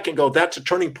look back and go, that's a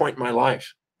turning point in my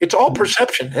life. It's all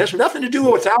perception. It has nothing to do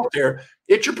with what's out there.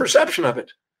 It's your perception of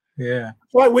it. Yeah.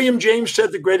 That's why William James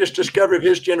said the greatest discovery of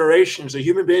his generation is that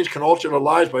human beings can alter their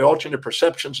lives by altering their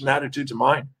perceptions and attitudes of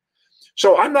mind.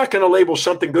 So I'm not going to label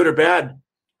something good or bad.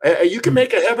 You can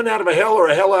make a heaven out of a hell or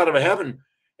a hell out of a heaven.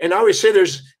 And I always say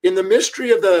there's, in the mystery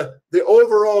of the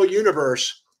overall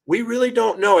universe, we really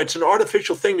don't know. It's an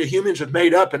artificial thing that humans have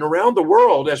made up. And around the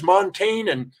world, as Montaigne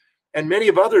and many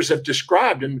of others have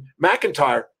described, and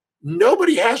McIntyre,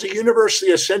 nobody has a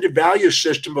universally ascended value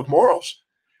system of morals.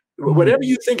 Whatever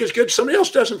you think is good, somebody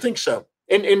else doesn't think so.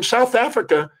 In South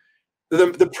Africa,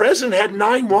 the president had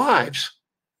 9 wives.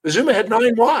 Zuma had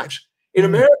 9 wives. In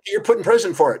America, you're put in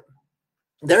prison for it.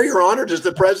 There you're honored as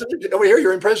the president. Over here,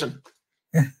 you're in prison.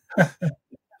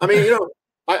 I mean,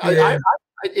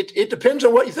 it depends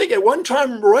on what you think. At one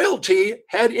time, royalty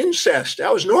had incest.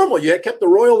 That was normal. You kept the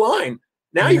royal line.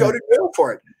 Now you go to jail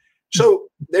for it. So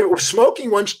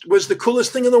smoking once was the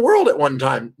coolest thing in the world at one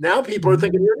time. Now people are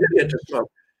thinking you're an idiot to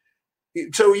smoke.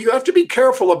 So you have to be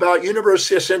careful about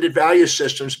universally ascended value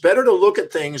systems. Better to look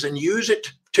at things and use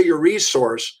it to your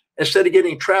resource instead of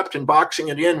getting trapped and boxing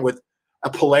it in with a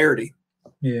polarity.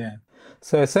 Yeah.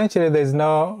 So essentially there's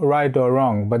no right or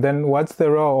wrong, but then what's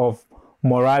the role of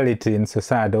morality in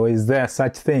society, or is there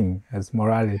such thing as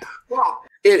morality? Well,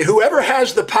 whoever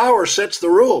has the power sets the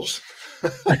rules.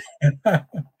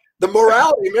 The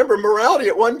morality, remember, morality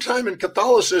at one time in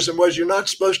Catholicism was you're not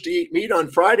supposed to eat meat on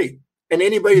Friday. And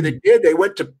anybody that did, they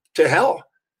went to hell.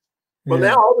 Well,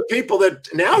 now all the people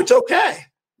now it's okay.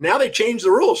 Now they changed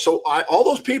the rules. So all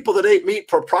those people that ate meat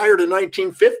prior to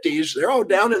 1950s, they're all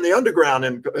down in the underground.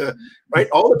 And right,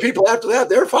 all the people after that,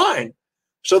 they're fine.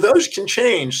 So those can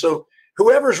change. So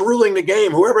whoever's ruling the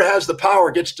game, whoever has the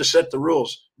power gets to set the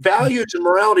rules. Values and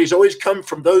moralities always come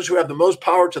from those who have the most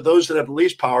power to those that have the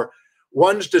least power.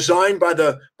 One's designed by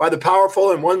the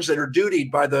powerful and ones that are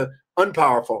dutied by the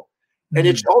unpowerful. And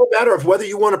it's all a matter of whether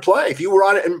you want to play. If you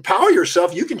want to empower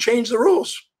yourself, you can change the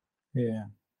rules. Yeah.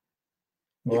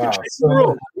 You can change the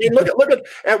rules. I mean, look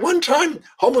at one time,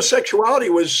 homosexuality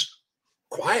was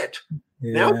quiet.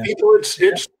 Yeah. Now people,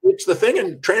 it's the thing,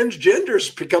 and transgender's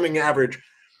becoming average.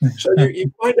 So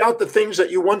you find out the things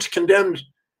that you once condemned,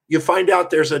 you find out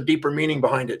there's a deeper meaning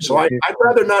behind it. So I'd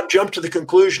rather not jump to the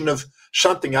conclusion of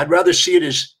something. I'd rather see it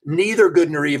as neither good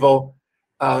nor evil.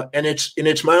 And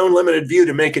it's my own limited view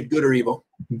to make it good or evil.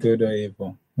 Good or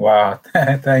evil. Wow.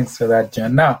 Thanks for that,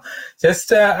 John. Now, just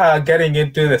getting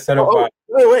into the sort of...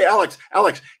 Wait,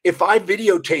 Alex, if I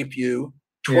videotape you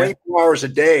 24 hours a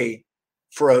day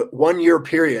for a 1-year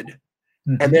period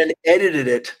and then edited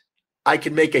it, I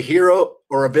could make a hero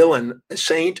or a villain, a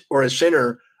saint or a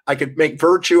sinner. I could make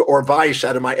virtue or vice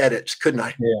out of my edits, couldn't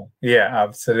I? Yeah,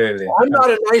 absolutely. I'm not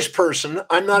a nice person.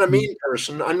 I'm not a mean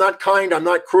person. I'm not kind. I'm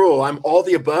not cruel. I'm all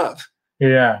the above.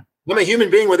 Yeah. I'm a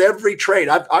human being with every trait.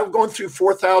 I've gone through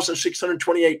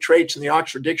 4,628 traits in the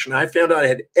Oxford Dictionary. I found out I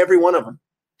had every one of them.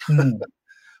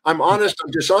 I'm honest.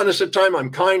 I'm dishonest at times. I'm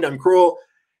kind. I'm cruel.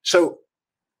 So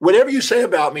whatever you say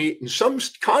about me, in some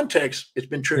context, it's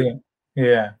been true.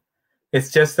 Yeah.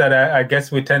 It's just that I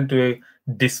guess we tend to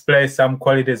display some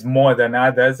qualities more than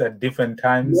others at different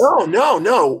times.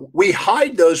 No. We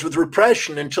hide those with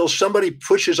repression until somebody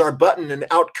pushes our button and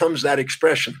out comes that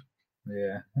expression.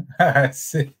 Yeah, I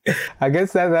see. I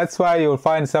guess that's why you'll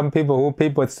find some people who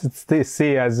people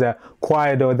see as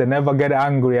quiet, or they never get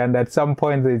angry, and at some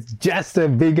point it's just a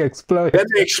big explosion. Then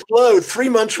they explode. 3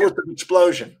 months worth of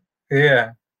explosion.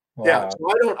 Yeah. Wow. Yeah.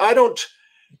 So I don't.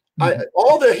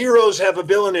 All the heroes have a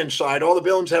villain inside. All the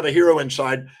villains have a hero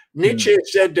inside. Nietzsche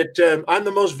said that I'm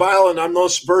the most violent, I'm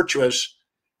most virtuous,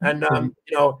 and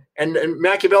and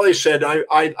Machiavelli said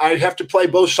I have to play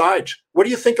both sides. What do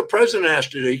you think a president has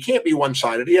to do? He can't be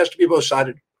one-sided. He has to be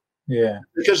both-sided. Yeah,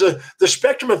 because the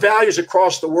spectrum of values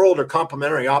across the world are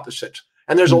complementary opposites.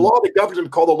 And there's a law that governs them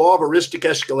called the law of heuristic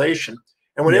escalation.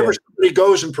 And whenever somebody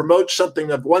goes and promotes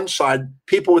something of one side,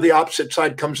 people with the opposite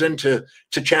side comes in to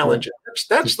challenge it.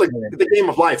 That's the game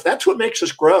of life. That's what makes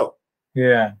us grow.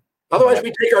 Yeah. Otherwise,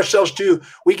 we take ourselves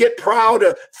we get proud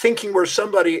of thinking we're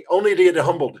somebody only to get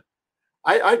humbled.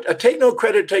 I take no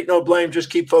credit, take no blame, just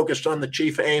keep focused on the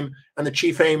chief aim. And the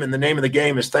chief aim and the name of the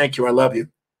game is thank you, I love you.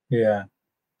 Yeah.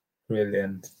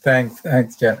 Brilliant. Thanks,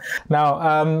 John.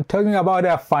 Now, talking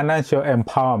about financial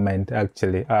empowerment,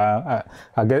 actually, I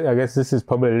guess this is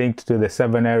probably linked to the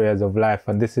 7 areas of life,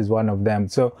 and this is one of them.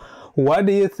 So what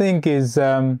do you think is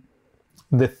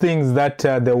the things that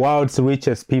the world's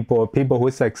richest people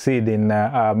who succeed in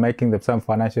making themselves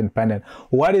financially independent,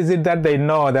 what is it that they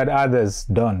know that others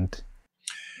don't?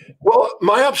 Well,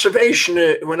 my observation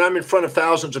when I'm in front of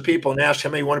thousands of people and ask how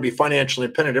many want to be financially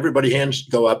independent, everybody hands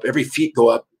go up, every feet go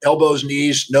up, elbows,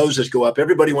 knees, noses go up.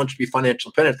 Everybody wants to be financially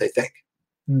independent, they think.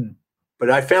 But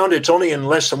I found it's only in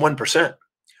less than 1%.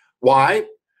 Why?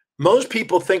 Most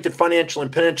people think that financial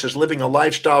independence is living a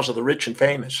lifestyles of the rich and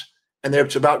famous. And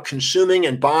it's about consuming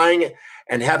and buying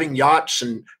and having yachts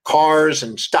and cars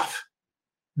and stuff.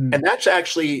 And that's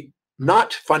actually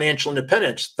not financial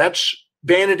independence. That's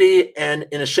vanity and,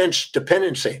 in a sense,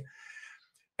 dependency.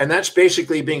 And that's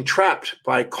basically being trapped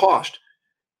by cost.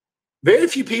 Very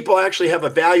few people actually have a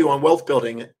value on wealth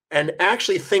building and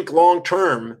actually think long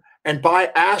term and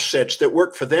buy assets that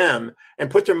work for them and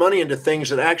put their money into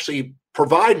things that actually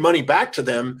provide money back to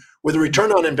them with a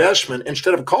return on investment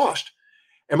instead of cost.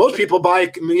 And most people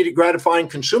buy immediate gratifying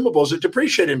consumables that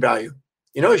depreciate in value.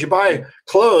 You know, as you buy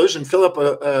clothes and fill up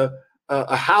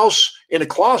a house in a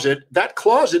closet, that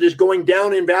closet is going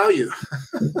down in value.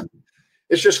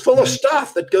 It's just full of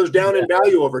stuff that goes down in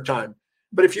value over time.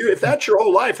 But if that's your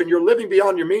whole life and you're living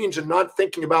beyond your means and not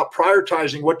thinking about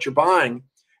prioritizing what you're buying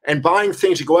and buying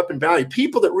things that go up in value,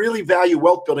 people that really value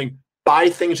wealth building buy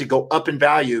things that go up in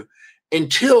value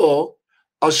until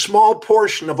a small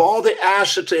portion of all the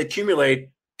assets they accumulate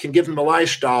can give them a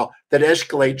lifestyle that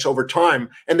escalates over time.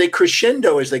 And they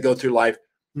crescendo as they go through life,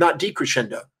 not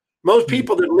decrescendo. Most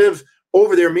people that live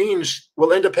over their means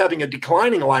will end up having a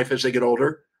declining life as they get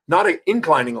older, not an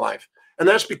inclining life. And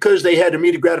that's because they had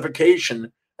immediate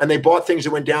gratification and they bought things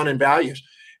that went down in values.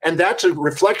 And that's a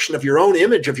reflection of your own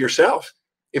image of yourself.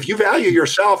 If you value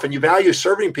yourself and you value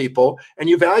serving people and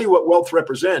you value what wealth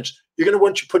represents, you're going to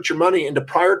want to put your money into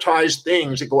prioritized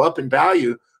things that go up in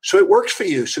value so it works for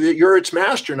you, so that you're its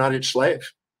master, not its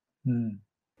slave.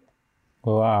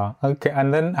 Wow. Okay.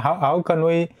 And then how can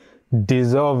we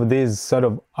dissolve these sort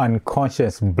of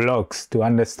unconscious blocks to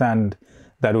understand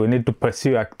that we need to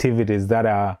pursue activities that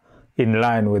are in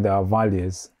line with our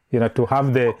values, to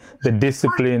have the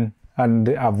discipline and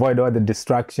avoid all the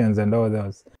distractions and all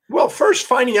those? Well, first,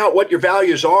 finding out what your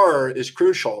values are is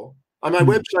crucial. On my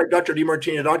website,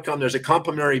 drdemartino.com, there's a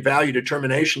complimentary value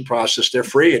determination process. They're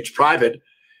free. It's private.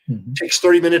 It takes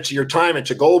 30 minutes of your time.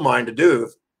 It's a gold mine to do.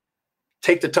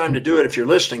 Take the time to do it if you're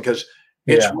listening, because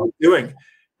it's worth doing.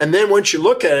 And then once you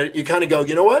look at it, you kind of go,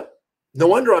 you know what? No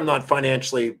wonder I'm not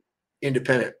financially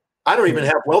independent. I don't even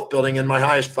have wealth building in my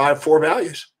highest four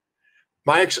values.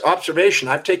 My observation,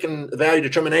 I've taken the value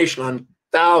determination on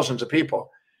thousands of people.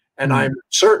 And I'm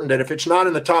certain that if it's not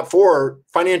in the top four,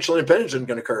 financial independence isn't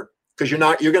going to occur, because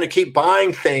you're going to keep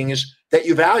buying things that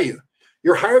you value.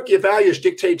 Your hierarchy of values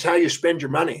dictates how you spend your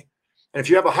money. And if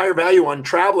you have a higher value on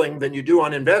traveling than you do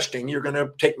on investing, you're going to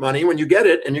take money when you get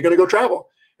it and you're going to go travel.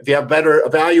 If you have a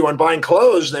value on buying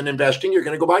clothes than investing, you're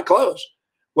going to go buy clothes.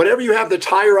 Whatever you have that's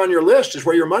higher on your list is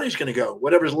where your money's going to go.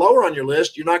 Whatever's lower on your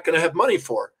list, you're not going to have money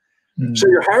for. So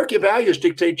your hierarchy of values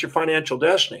dictates your financial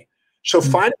destiny. So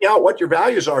finding out what your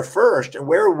values are first and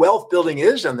where wealth building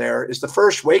is in there is the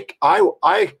first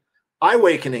eye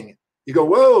awakening. You go,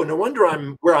 whoa, no wonder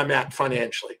I'm where I'm at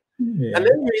financially. And then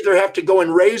you either have to go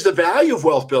and raise the value of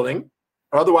wealth building,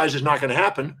 or otherwise it's not going to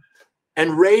happen,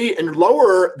 and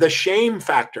lower the shame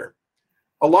factor.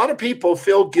 A lot of people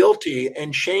feel guilty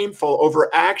and shameful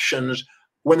over actions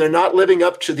when they're not living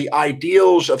up to the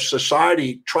ideals of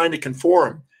society, trying to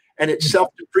conform, and it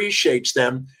self-depreciates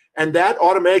them. And that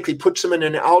automatically puts them in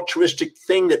an altruistic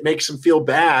thing that makes them feel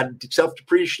bad,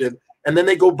 self-depreciative. And then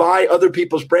they go buy other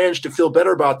people's brands to feel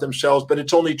better about themselves, but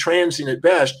it's only transient at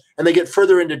best. And they get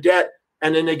further into debt,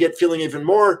 and then they get feeling even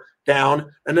more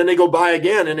down. And then they go buy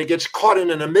again, and it gets caught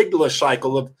in an amygdala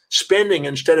cycle of spending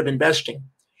instead of investing.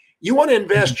 You want to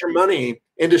invest your money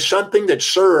into something that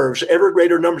serves ever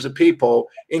greater numbers of people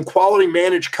in quality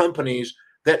managed companies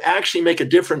that actually make a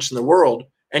difference in the world.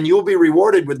 And you'll be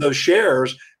rewarded with those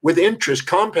shares with interest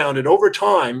compounded over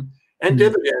time and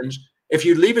dividends if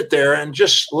you leave it there and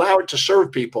just allow it to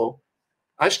serve people.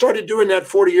 I started doing that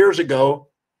 40 years ago.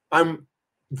 I'm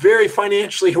very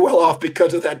financially well off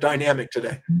because of that dynamic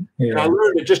today. And I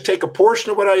learned to just take a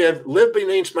portion of what I have, live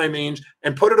beneath my means,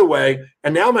 and put it away.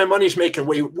 And now my money's making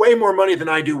way more money than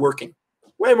I do working.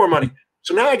 Way more money.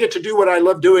 So now I get to do what I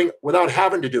love doing without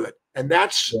having to do it. And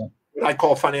that's what I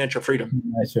call financial freedom.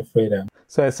 Financial freedom.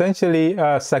 So essentially,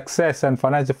 success and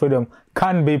financial freedom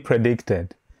can be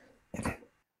predicted.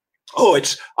 Oh,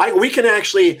 we can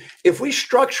actually, if we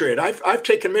structure it, I've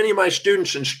taken many of my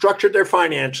students and structured their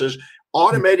finances,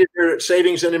 automated their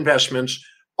savings and investments,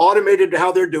 automated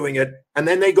how they're doing it, and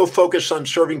then they go focus on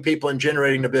serving people and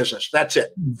generating the business. That's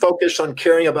it. Focus on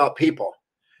caring about people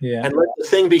and let the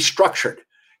thing be structured.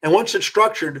 And once it's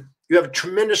structured, you have a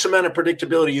tremendous amount of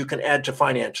predictability you can add to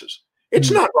finances.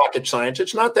 It's not rocket science.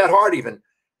 It's not that hard even.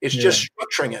 It's just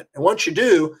structuring it. And once you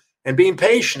do, and being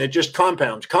patient, it just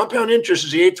compounds. Compound interest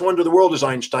is the eighth wonder of the world, as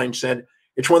Einstein said.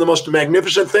 It's one of the most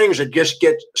magnificent things that just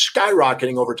gets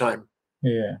skyrocketing over time.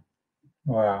 Yeah.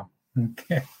 Wow.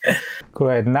 Okay.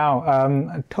 Great.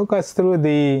 Now, talk us through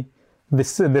the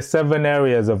 7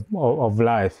 areas of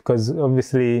life, because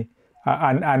obviously,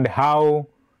 and how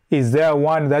is there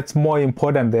one that's more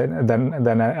important than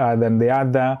the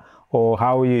other, or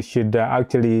how you should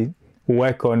actually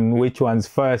work on which ones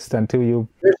first until you.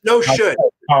 There's no should.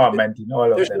 Empowerment in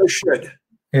all of There's them. no should.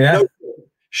 Yeah. No,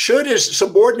 should is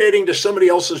subordinating to somebody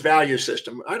else's value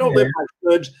system. I don't live by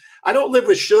shoulds. I don't live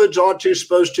with shoulds, ought to,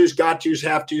 supposed to, got to,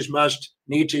 have to, must,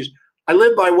 need to. I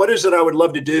live by what is it I would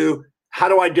love to do? How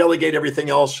do I delegate everything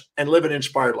else and live an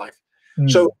inspired life?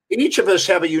 So each of us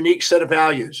have a unique set of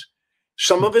values.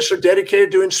 Some of us are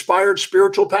dedicated to inspired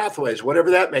spiritual pathways, whatever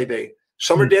that may be.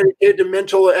 Some are dedicated to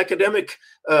mental academic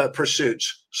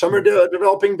pursuits. Some are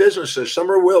developing businesses. Some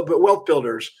are wealth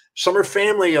builders. Some are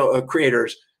family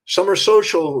creators. Some are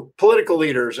social, political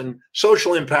leaders and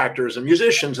social impactors and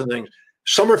musicians and things.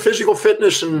 Some are physical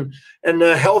fitness and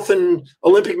health and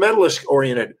Olympic medalist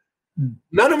oriented.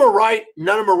 None of them are right.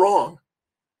 None of them are wrong.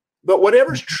 But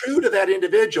whatever's true to that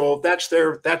individual, that's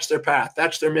their path.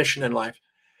 That's their mission in life.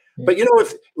 But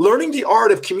if learning the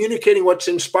art of communicating what's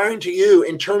inspiring to you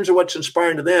in terms of what's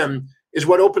inspiring to them is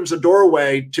what opens the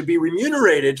doorway to be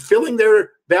remunerated, filling their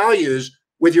values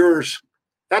with yours.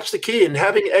 That's the key. And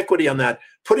having equity on that.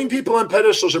 Putting people on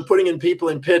pedestals or putting people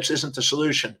in pits isn't the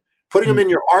solution. Putting them in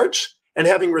your arts and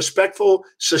having respectful,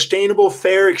 sustainable,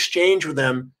 fair exchange with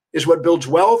them is what builds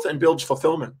wealth and builds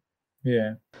fulfillment.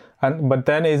 Yeah. But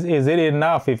then is it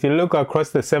enough? If you look across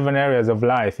the 7 areas of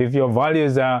life, if your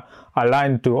values are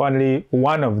aligned to only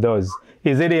one of those,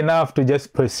 is it enough to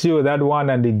just pursue that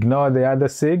one and ignore the other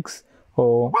 6?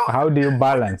 Or how do you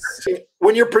balance?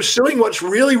 When you're pursuing what's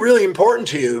really, really important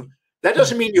to you, that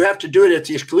doesn't mean you have to do it at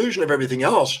the exclusion of everything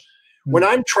else. When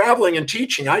I'm traveling and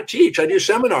teaching, I teach, I do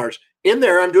seminars. In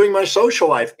there, I'm doing my social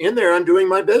life. In there, I'm doing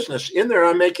my business. In there,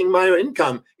 I'm making my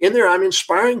income. In there, I'm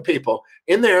inspiring people.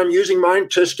 In there, I'm using mine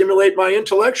to stimulate my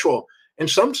intellectual. In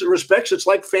some respects, it's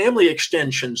like family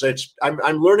extensions.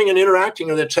 I'm learning and interacting,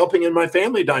 and it's helping in my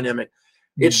family dynamic.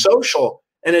 It's social,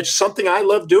 and it's something I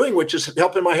love doing, which is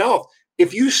helping my health.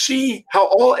 If you see how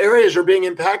all areas are being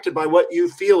impacted by what you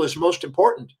feel is most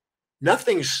important,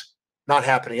 nothing's not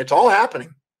happening. It's all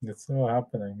happening. It's all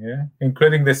happening, yeah,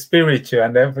 including the spiritual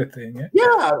and everything.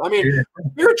 Yeah, I mean,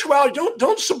 spirituality,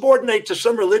 don't subordinate to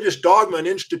some religious dogma and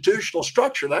institutional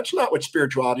structure. That's not what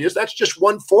spirituality is. That's just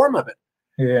one form of it.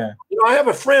 Yeah, I have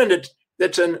a friend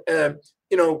that's he's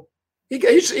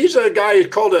a guy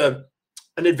called an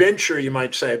adventurer, you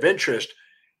might say, adventurist.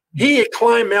 He had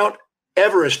climbed Mount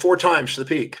Everest 4 times to the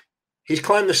peak. He's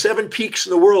climbed the 7 peaks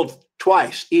in the world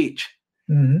twice each.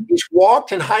 Mm-hmm. He's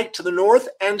walked and hiked to the North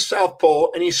and South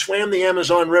Pole, and he swam the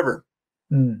Amazon River.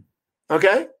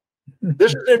 Okay?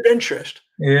 This is an adventurist.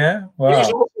 Yeah. Wow. He's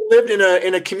also lived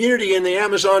in a community in the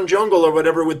Amazon jungle or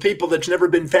whatever with people that's never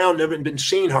been found, never been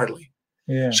seen hardly.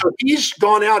 Yeah. So he's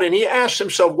gone out and he asks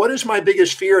himself, what is my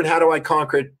biggest fear and how do I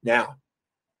conquer it now?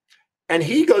 And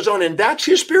he goes on, and that's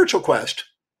his spiritual quest.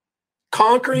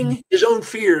 Conquering his own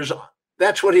fears.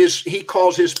 That's what he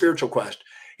calls his spiritual quest.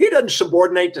 He doesn't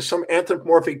subordinate to some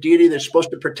anthropomorphic deity that's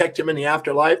supposed to protect him in the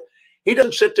afterlife. He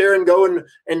doesn't sit there and go and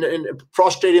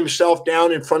prostrate himself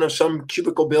down in front of some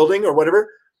cubicle building or whatever.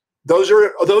 Those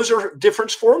are different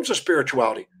forms of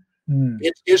spirituality.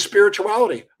 It is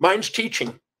spirituality. Mine's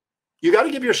teaching. You got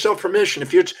to give yourself permission.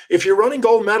 If you're running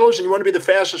gold medals and you want to be the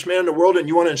fastest man in the world and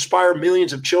you want to inspire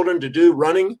millions of children to do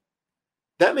running,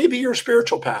 that may be your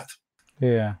spiritual path.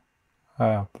 Yeah.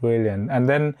 Brilliant. And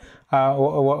then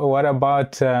what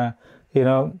about,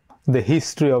 the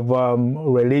history of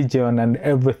religion and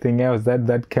everything else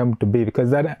that came to be?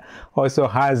 Because that also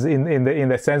has in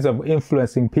the sense of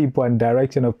influencing people and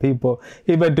direction of people,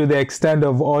 even to the extent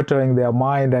of altering their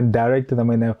mind and directing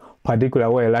them in a particular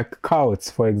way, like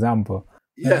cults, for example.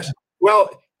 Yes.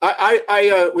 Well,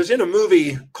 I was in a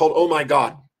movie called Oh My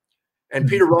God, and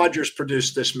Peter Rogers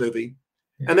produced this movie.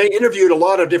 And they interviewed a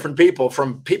lot of different people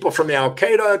from the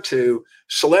Al-Qaeda to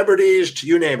celebrities to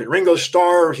you name it. Ringo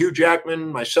Starr, Hugh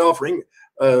Jackman, myself,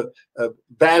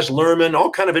 Baz Luhrmann,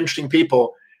 all kind of interesting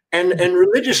people, and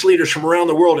religious leaders from around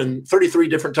the world in 33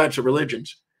 different types of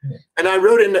religions. And I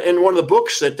wrote in one of the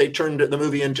books that they turned the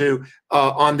movie into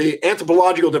on the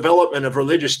anthropological development of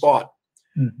religious thought.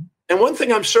 Mm-hmm. And one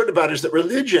thing I'm certain about is that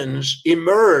religions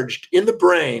emerged in the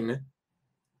brain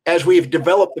as we've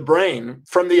developed the brain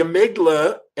from the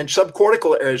amygdala and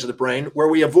subcortical areas of the brain, where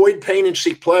we avoid pain and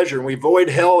seek pleasure, and we avoid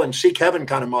hell and seek heaven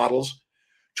kind of models,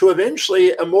 to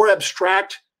eventually a more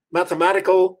abstract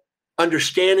mathematical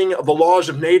understanding of the laws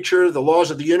of nature, the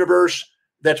laws of the universe,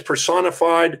 that's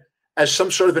personified as some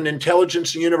sort of an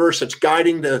intelligence in the universe that's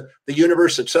guiding the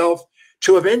universe itself,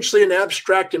 to eventually an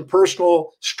abstract and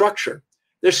personal structure.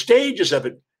 There's stages of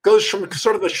it. Goes from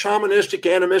sort of a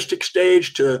shamanistic, animistic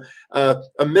stage to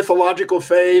a mythological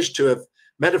phase, to a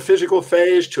metaphysical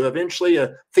phase, to eventually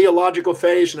a theological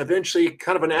phase, and eventually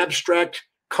kind of an abstract,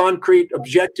 concrete,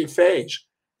 objective phase,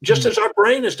 just as our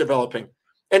brain is developing.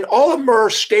 And all of them are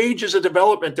stages of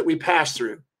development that we pass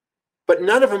through, but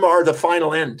none of them are the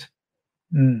final end.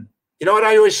 You know what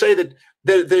I always say, that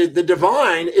the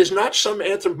divine is not some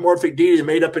anthropomorphic deity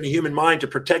made up in a human mind to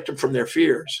protect them from their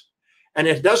fears. And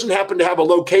it doesn't happen to have a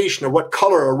location or what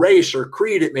color or race or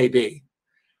creed it may be.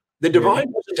 The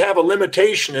divine doesn't have a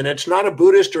limitation, and it's not a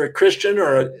Buddhist or a Christian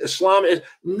or an Islam.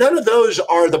 None of those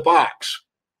are the box.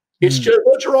 It's just,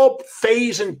 those are all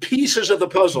phase and pieces of the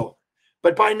puzzle,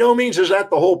 but by no means is that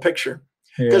the whole picture.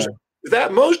 Because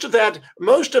most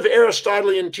of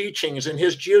Aristotelian teachings in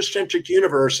his geocentric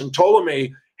universe and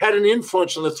Ptolemy had an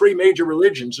influence on the three major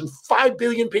religions, and 5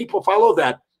 billion people follow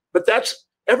that. But that's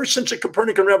ever since the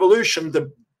Copernican revolution,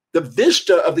 the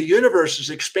vista of the universe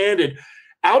has expanded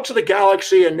out to the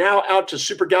galaxy and now out to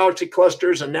super galaxy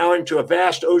clusters and now into a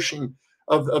vast ocean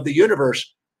of the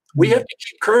universe. We have to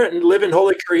keep current and live in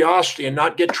holy curiosity and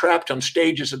not get trapped on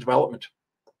stages of development.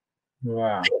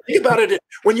 Wow. Think about it.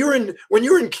 When you were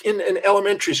in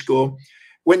elementary school,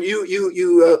 when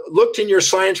you looked in your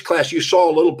science class, you saw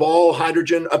a little ball,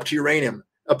 hydrogen up to uranium,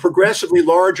 a progressively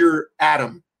larger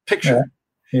atom picture.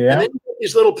 Yeah. And then you put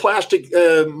these little plastic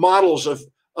models of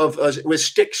with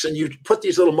sticks, and you put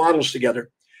these little models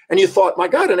together. And you thought, my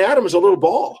God, an atom is a little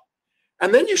ball.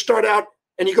 And then you start out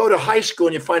and you go to high school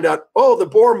and you find out, oh, the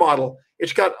Bohr model,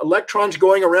 it's got electrons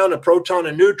going around a proton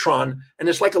and neutron, and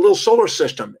it's like a little solar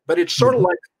system, but it's sort of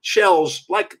like shells,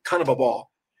 like kind of a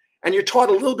ball. And you're taught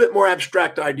a little bit more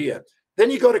abstract idea. Then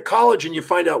you go to college and you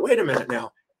find out, wait a minute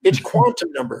now, it's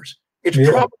quantum numbers, it's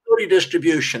probability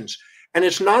distributions, and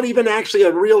it's not even actually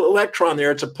a real electron there.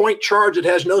 It's a point charge that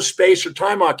has no space or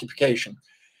time occupation.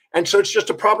 And so it's just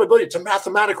a probability. It's a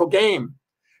mathematical game.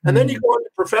 And then you go on to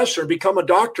professor and become a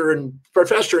doctor and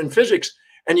professor in physics,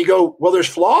 and you go, well, there's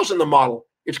flaws in the model.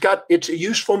 It's a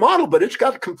useful model, but it's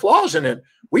got flaws in it.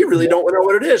 We really don't know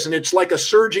what it is. And it's like a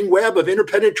surging web of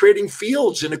interpenetrating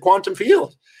fields in a quantum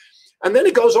field. And then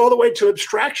it goes all the way to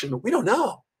abstraction. We don't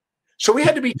know. So we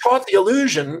had to be taught the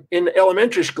illusion in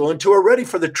elementary school until we're ready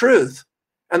for the truth.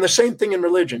 And the same thing in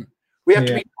religion. We have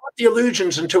to be taught the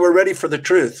illusions until we're ready for the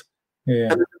truth.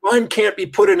 And the divine can't be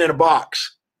put in a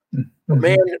box.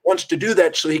 Man wants to do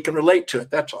that so he can relate to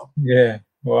it. That's all. Yeah.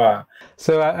 Wow.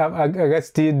 So I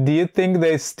guess, do you think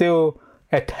there's still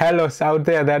a telos out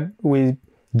there that we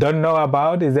don't know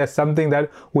about? Is there something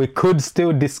that we could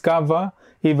still discover,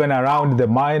 even around the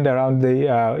mind, around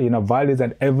the values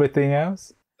and everything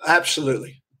else?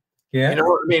 Absolutely. Yeah.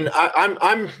 I mean,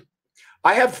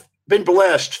 I have been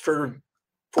blessed for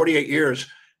 48 years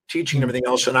teaching and everything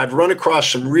else, and I've run across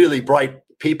some really bright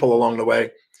people along the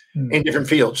way in different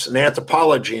fields, in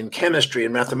anthropology and chemistry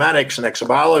and mathematics and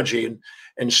exobiology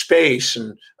and space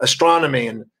and astronomy.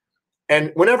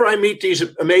 And whenever I meet these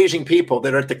amazing people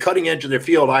that are at the cutting edge of their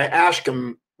field, I ask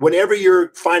them, whenever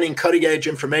you're finding cutting edge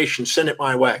information, send it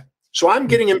my way. So I'm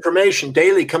getting information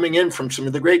daily coming in from some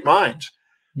of the great minds.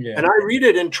 Yeah. And I read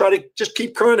it and try to just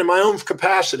keep current in my own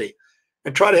capacity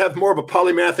and try to have more of a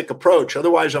polymathic approach.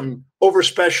 Otherwise, I'm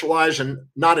over-specialized and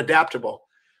not adaptable.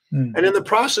 And in the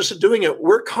process of doing it,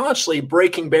 we're constantly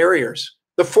breaking barriers.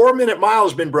 The 4-minute mile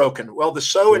has been broken. Well,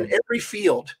 so in every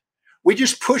field, we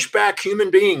just push back human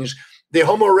beings. The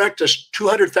Homo erectus,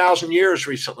 200,000 years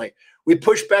recently. We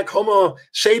push back Homo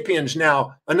sapiens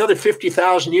now, another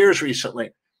 50,000 years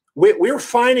recently. We're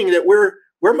finding that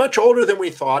we're much older than we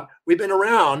thought. We've been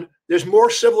around. There's more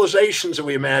civilizations than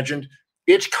we imagined.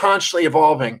 It's constantly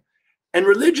evolving. And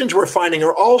religions we're finding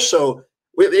are also,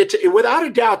 without a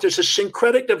doubt, there's a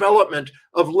syncretic development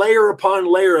of layer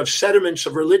upon layer of sediments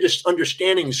of religious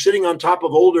understanding sitting on top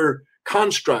of older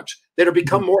constructs that have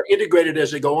become more integrated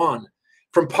as they go on,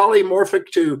 from polymorphic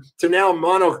to now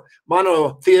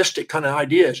monotheistic kind of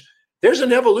ideas. There's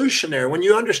an evolution there. When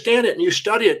you understand it and you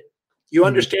study it, you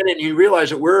understand it and you realize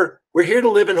that we're here to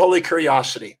live in holy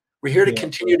curiosity. We're here to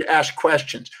continue to ask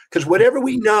questions, because whatever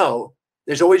we know,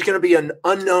 there's always going to be an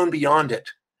unknown beyond it.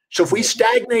 So if we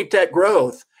stagnate that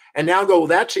growth and now go, well,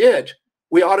 that's it,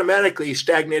 we automatically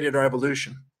stagnated our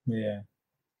evolution. Yeah.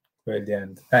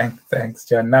 Brilliant. Thanks,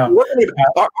 John. Now,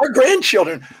 our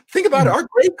grandchildren, think about it, our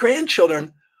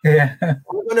great-grandchildren are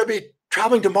going to be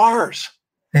traveling to Mars.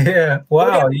 Yeah.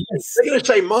 Wow. They're going to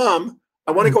say, Mom,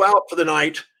 I want to go out for the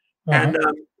night. And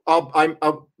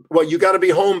well, you got to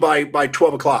be home by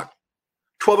 12 o'clock.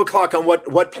 12 o'clock on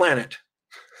what planet?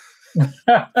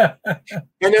 And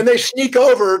then they sneak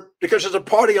over because there's a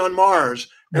party on Mars,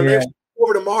 and they sneak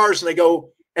over to Mars and they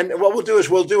go, and what we'll do is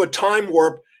we'll do a time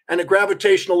warp and a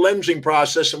gravitational lensing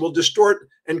process, and we'll distort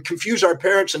and confuse our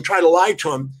parents and try to lie to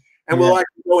them, and we'll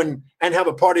actually go and have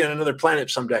a party on another planet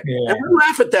someday. And we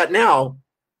laugh at that now,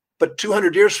 but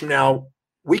 200 years from now,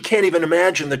 we can't even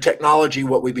imagine the technology,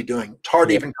 what we'd be doing. It's hard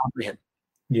to even comprehend.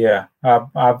 Yeah,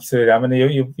 absolutely. I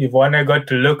mean, you've only got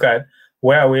to look at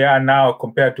where we are now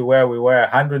compared to where we were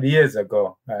 100 years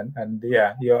ago. And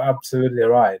yeah, you're absolutely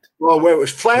right. Well, where it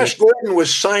was Flash Gordon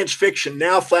was science fiction.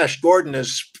 Now Flash Gordon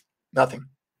is nothing.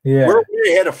 Yeah. We're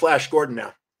way ahead of Flash Gordon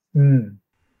now. Mm.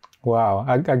 Wow.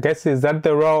 I guess is that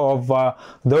the role of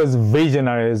those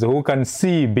visionaries who can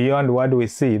see beyond what we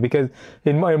see? Because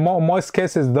in most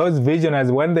cases, those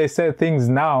visionaries, when they say things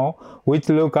now, which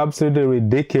look absolutely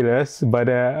ridiculous, but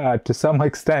to some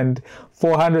extent,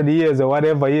 400 years or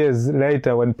whatever years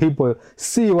later, when people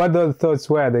see what those thoughts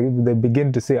were, they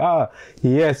begin to say,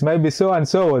 yes, maybe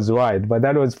so-and-so was right, but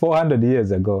that was 400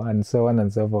 years ago, and so on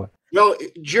and so forth. Well,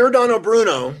 Giordano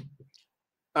Bruno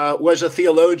was a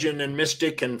theologian and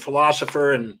mystic and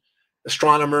philosopher and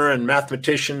astronomer and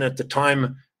mathematician at the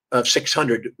time of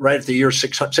 600, right at the year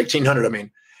 1600, I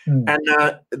mean.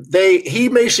 And he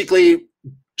basically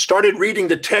started reading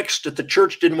the text that the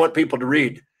church didn't want people to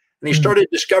read. And he started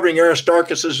discovering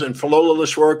Aristarchus's and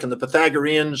Philolaus' work and the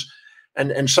Pythagoreans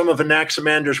and some of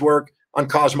Anaximander's work on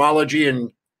cosmology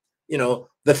and,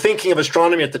 the thinking of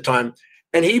astronomy at the time.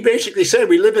 And he basically said,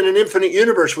 we live in an infinite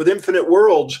universe with infinite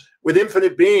worlds, with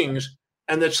infinite beings,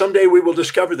 and that someday we will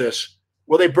discover this.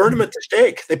 Well, they burned him at the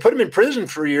stake. They put him in prison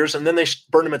for years, and then they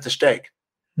burned him at the stake.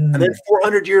 And then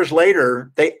 400 years later,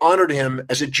 they honored him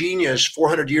as a genius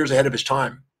 400 years ahead of his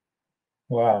time.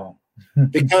 Wow.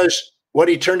 Because what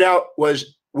he turned out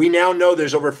was, we now know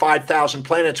there's over 5,000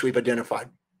 planets we've identified.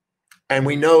 And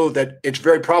we know that it's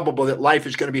very probable that life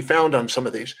is going to be found on some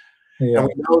of these. Yeah. And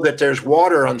we know that there's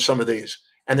water on some of these,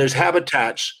 and there's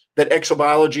habitats that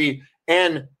exobiology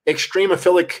and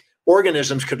extremophilic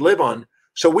organisms could live on.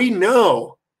 So we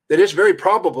know that it's very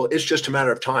probable. It's just a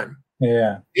matter of time.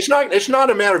 Yeah. It's not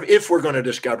a matter of if we're going to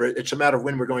discover it. It's a matter of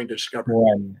when we're going to discover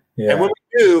it. Yeah. And when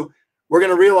we do, we're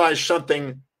going to realize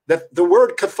something, that the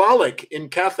word Catholic in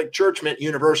Catholic Church meant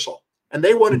universal. And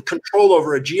they wanted control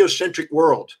over a geocentric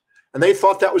world. And they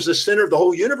thought that was the center of the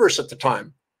whole universe at the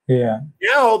time. Yeah.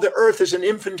 Now the Earth is an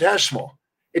infinitesimal.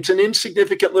 It's an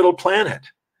insignificant little planet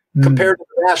compared to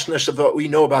the vastness of what we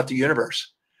know about the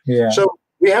universe. Yeah. So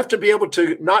we have to be able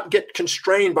to not get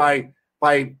constrained by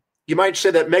you might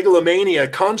say that megalomania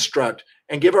construct,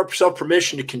 and give ourselves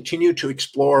permission to continue to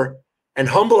explore and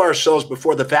humble ourselves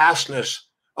before the vastness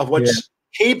of what's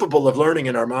capable of learning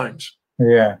in our minds.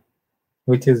 Yeah.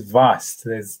 Which is vast.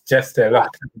 There's just a lot.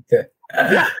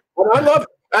 Yeah. Well, I love it.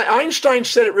 Einstein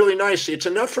said it really nicely. It's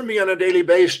enough for me on a daily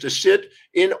basis to sit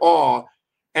in awe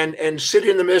and sit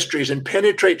in the mysteries and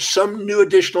penetrate some new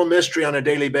additional mystery on a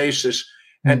daily basis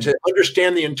and to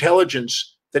understand the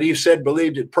intelligence that he said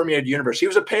believed it permeated the universe. He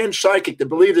was a panpsychic that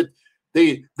believed that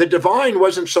the divine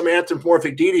wasn't some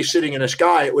anthropomorphic deity sitting in the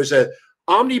sky. It was a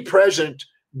omnipresent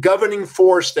governing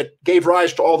force that gave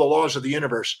rise to all the laws of the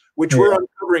universe, which we're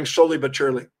uncovering slowly but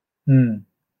surely.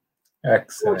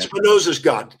 Excellent. Spinoza's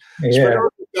God. Spinoza's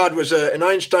God was and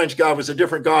Einstein's God was a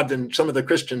different God than some of the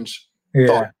Christians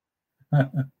thought.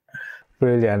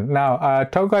 Brilliant. Now,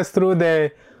 talk us through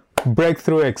the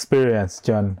breakthrough experience,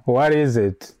 John. What is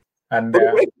it? And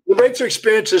the breakthrough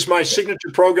experience is my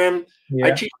signature program.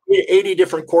 I teach 80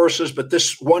 different courses, but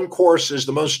this one course is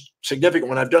the most significant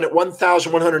one. I've done it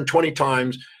 1,120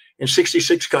 times in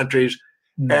 66 countries.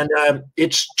 And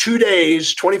it's 2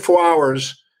 days, 24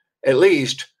 hours at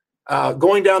least,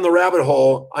 going down the rabbit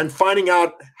hole on finding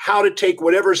out how to take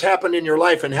whatever's happened in your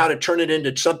life and how to turn it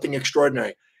into something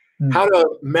extraordinary, how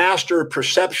to master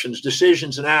perceptions,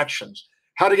 decisions, and actions,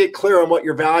 how to get clear on what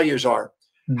your values are,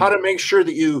 how to make sure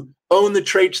that you own the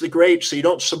traits of the great so you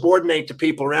don't subordinate to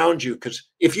people around you. Because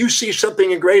if you see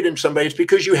something great in somebody, it's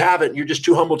because you have it and you're just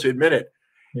too humble to admit it.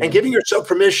 And giving yourself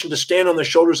permission to stand on the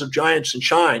shoulders of giants and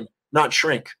shine, not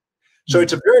shrink. So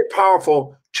it's a very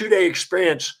powerful 2-day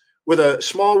experience with a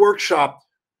small workshop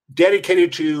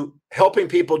dedicated to helping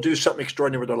people do something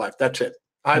extraordinary with their life. That's it.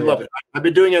 I love it. I've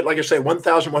been doing it, like I say,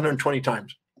 1,120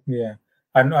 times. Yeah.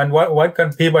 And what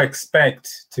can people expect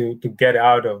to get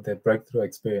out of the breakthrough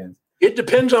experience? It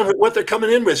depends on what they're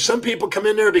coming in with. Some people come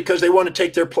in there because they want to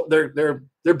take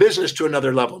their business to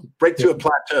another level, break through a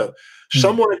plateau.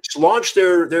 Some want to launch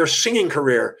their singing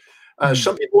career.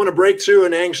 Some people want to break through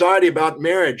an anxiety about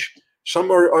marriage.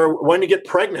 Some are wanting to get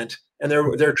pregnant, and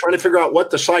they're trying to figure out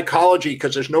what the psychology,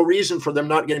 because there's no reason for them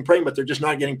not getting pregnant, but they're just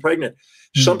not getting pregnant.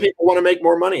 Some people want to make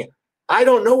more money. I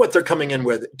don't know what they're coming in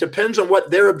with. It depends on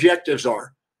what their objectives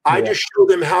are. I just show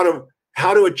them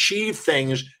how to achieve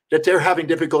things that they're having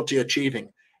difficulty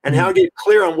achieving, and how to get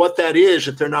clear on what that is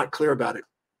if they're not clear about it.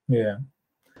 Yeah.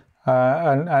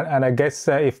 And I guess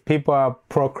if people are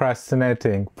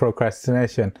procrastination,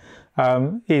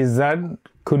 is that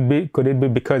could it be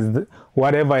because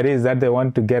whatever it is that they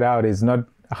want to get out is not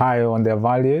high on their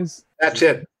values? That's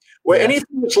it. Well,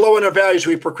 anything that's low in our values,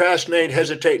 we procrastinate,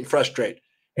 hesitate, and frustrate.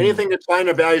 Anything that's high in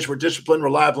our values, we're disciplined,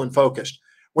 reliable, and focused.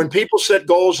 When people set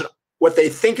goals, what they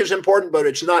think is important, but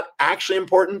it's not actually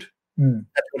important,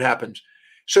 that's what happens.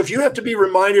 So if you have to be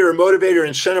reminded or motivated or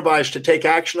incentivized to take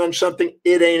action on something,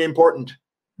 it ain't important.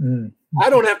 I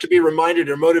don't have to be reminded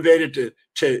or motivated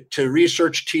to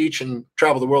research, teach, and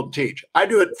travel the world and teach. I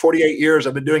do it 48 years.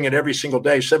 I've been doing it every single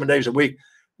day, 7 days a week.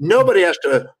 Nobody has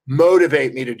to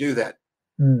motivate me to do that.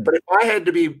 But if I had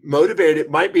to be motivated,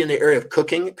 it might be in the area of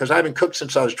cooking, because I haven't cooked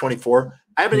since I was 24.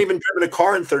 I haven't even driven a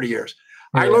car in 30 years.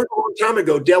 I learned a long time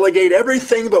ago, delegate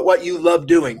everything but what you love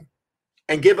doing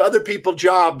and give other people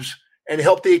jobs and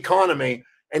help the economy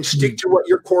and stick to what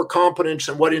your core competence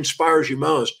and what inspires you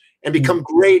most and become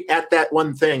great at that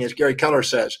one thing, as Gary Keller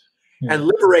says, and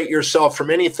liberate yourself from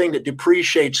anything that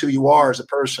depreciates who you are as a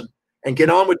person and get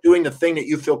on with doing the thing that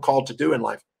you feel called to do in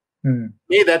life.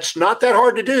 Me, that's not that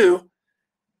hard to do.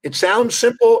 It sounds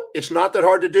simple. It's not that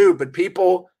hard to do, but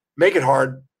people make it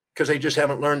hard because they just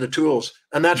haven't learned the tools.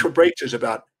 And that's what Breakthrough is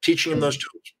about, teaching them those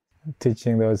tools.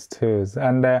 Teaching those tools.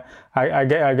 And I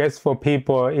guess for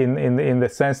people in the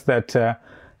sense that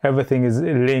everything is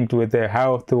linked with their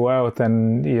health, wealth,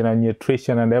 and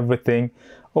nutrition and everything,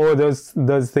 all those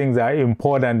things are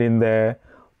important in the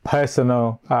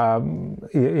personal,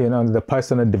 the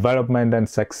personal development and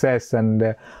success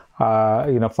and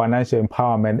financial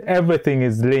empowerment. Everything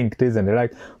is linked, isn't it?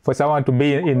 Like for someone to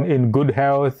be in good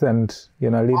health and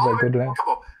live a good life.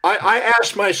 I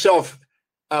ask myself,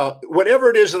 whatever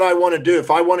it is that I want to do,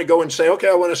 if I want to go and say, okay,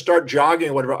 I want to start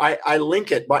jogging or whatever, I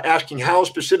link it by asking how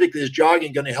specifically is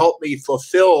jogging going to help me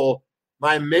fulfill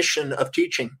my mission of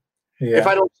teaching. If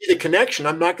I don't see the connection,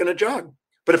 I'm not going to jog.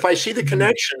 But if I see the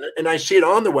connection and I see it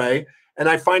on the way, and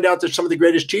I find out that some of the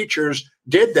greatest teachers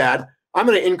did that, I'm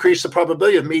going to increase the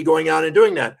probability of me going out and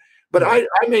doing that. But I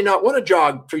may not want to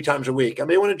jog 3 times a week. I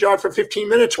may want to jog for 15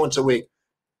 minutes once a week.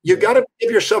 You got to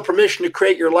give yourself permission to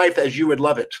create your life as you would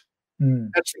love it.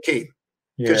 That's the key.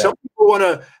 Because some people want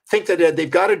to think that they've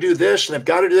got to do this and they've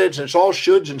got to do this, and it's all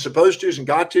shoulds and supposed tos and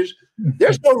got tos.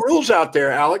 There's no rules out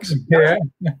there, Alex,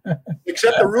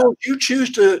 except the rules you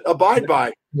choose to abide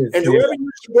by. And whoever you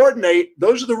subordinate,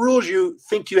 those are the rules you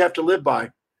think you have to live by.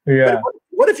 But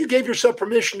what if you gave yourself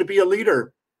permission to be a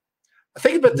leader?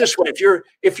 Think about it this way: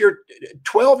 if you're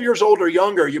 12 years old or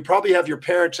younger, you probably have your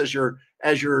parents as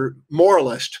your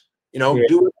moralist.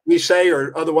 Do what we say,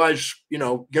 or otherwise,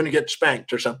 going to get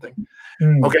spanked or something,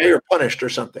 okay, or punished or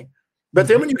something. But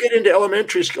then when you get into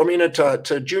elementary school,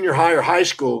 to junior high or high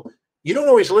school, you don't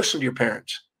always listen to your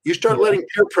parents. You start letting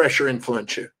peer pressure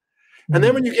influence you. And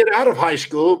then when you get out of high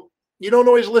school, you don't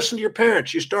always listen to your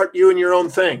parents. You start doing your own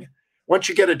thing. Once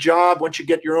you get a job, once you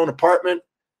get your own apartment,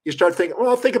 you start thinking,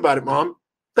 well, think about it, Mom.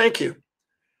 Thank you.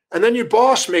 And then your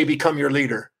boss may become your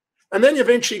leader. And then you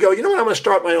eventually go, you know what, I'm going to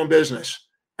start my own business.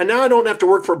 And now I don't have to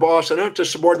work for a boss. I don't have to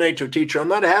subordinate to a teacher. I'm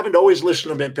not having to always listen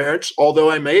to my parents,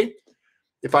 although I may,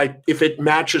 if it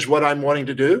matches what I'm wanting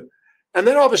to do. And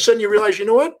then all of a sudden you realize, you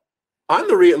know what? I'm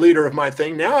the real leader of my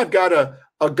thing. Now I've got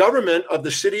a government of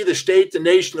the city, the state, the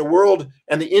nation, the world,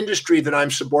 and the industry that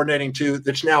I'm subordinating to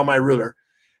that's now my ruler.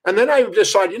 And then I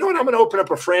decide, you know what? I'm going to open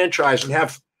up a franchise and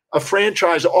have a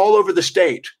franchise all over the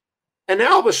state. And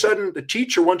now all of a sudden the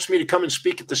teacher wants me to come and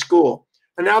speak at the school.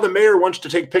 And now the mayor wants to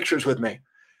take pictures with me.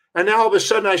 And now all of a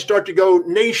sudden I start to go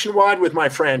nationwide with my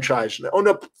franchise and own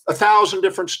up 1,000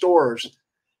 different stores.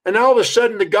 And now all of a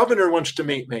sudden the governor wants to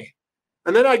meet me.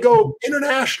 And then I go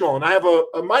international and I have a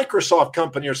Microsoft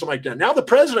company or something like that. Now the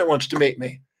president wants to meet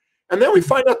me. And then we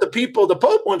find out the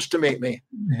Pope wants to meet me.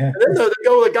 And then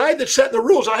the guy that's setting the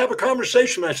rules, I have a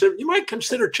conversation. I said, you might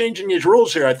consider changing these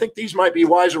rules here. I think these might be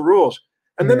wiser rules.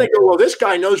 And then they go, well, this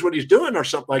guy knows what he's doing or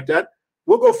something like that.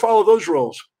 We'll go follow those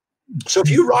rules. So if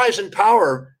you rise in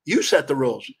power, you set the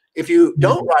rules. If you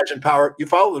don't rise in power, you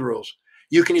follow the rules.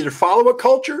 You can either follow a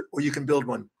culture or you can build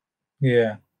one.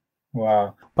 Yeah.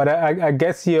 Wow. But I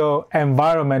guess your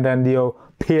environment and your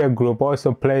peer group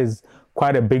also plays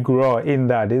quite a big role in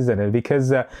that, isn't it?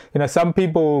 Because, some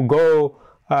people go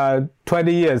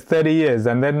 20 years, 30 years,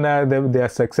 and then they are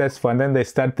successful. And then they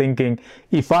start thinking,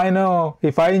 if I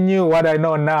knew what I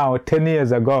know now 10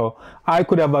 years ago, I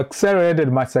could have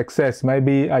accelerated my success,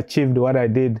 maybe achieved what I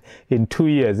did in 2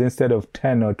 years instead of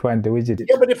 10 or 20, which it is.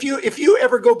 Yeah, but if you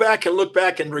ever go back and look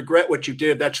back and regret what you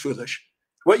did, that's foolish.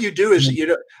 What you do is,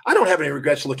 I don't have any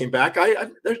regrets looking back.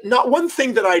 There's not one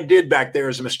thing that I did back there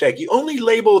is a mistake. You only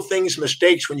label things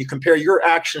mistakes when you compare your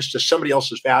actions to somebody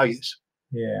else's values.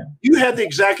 Yeah. You had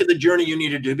exactly the journey you need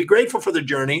to do. Be grateful for the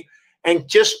journey. And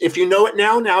just, if you know it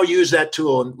now use that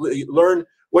tool and learn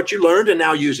what you learned and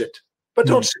now use it. But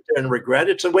don't sit there and regret.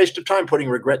 It's a waste of time putting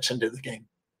regrets into the game.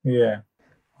 Yeah.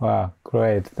 Wow.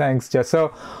 Great. Thanks, Joe.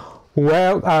 So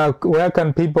Where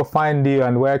can people find you,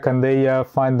 and where can they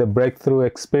find the breakthrough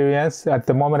experience? At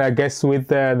the moment, I guess with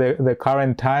the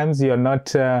current times, you're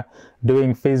not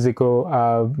doing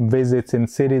physical visits in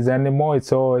cities anymore.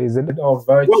 Is it all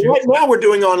virtual? Well, right now we're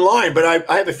doing online, but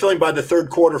I have a feeling by the third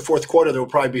quarter, fourth quarter, they'll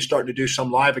probably be starting to do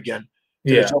some live again.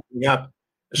 Yeah. It's opening up.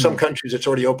 In some countries, it's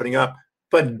already opening up.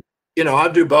 But,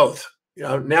 I'll do both.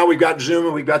 Now we've got Zoom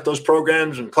and we've got those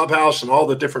programs and Clubhouse and all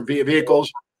the different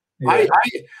vehicles. Yeah.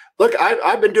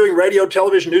 I've been doing radio,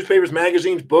 television, newspapers,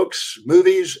 magazines, books,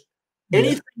 movies,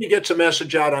 anything that gets a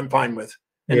message out, I'm fine with.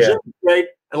 And Zoom is great,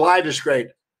 and live is great.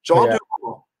 So I'll do it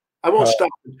all. I won't stop.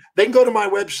 They can go to my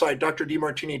website,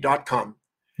 drdemartini.com.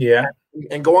 Yeah.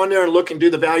 And go on there and look and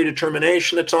do the value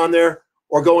determination that's on there,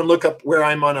 or go and look up where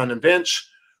I'm on events,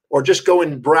 or just go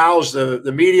and browse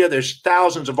the media. There's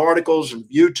thousands of articles and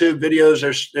YouTube videos.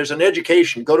 There's an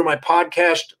education. Go to my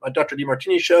podcast, my Dr.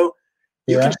 DeMartini Show.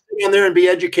 You can stay on there and be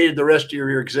educated the rest of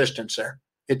your existence there.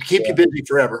 It keep you busy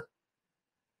forever.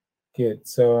 Good.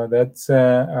 So that's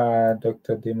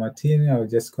Dr. DeMartini. I'm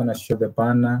just going to show the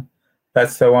banner.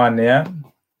 That's the one, yeah?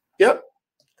 Yep.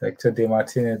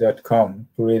 drdemartini.com.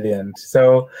 Brilliant.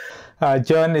 So,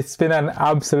 John, it's been an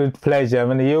absolute pleasure. I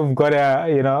mean, you've got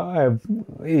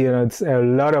it's a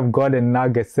lot of golden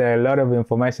nuggets there, a lot of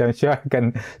information. I'm sure I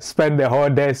can spend the whole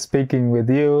day speaking with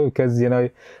you because,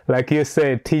 like you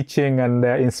say, teaching and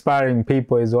inspiring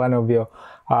people is one of your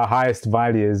highest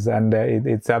values, and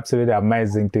it's absolutely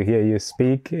amazing to hear you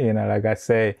speak. Like I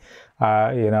say,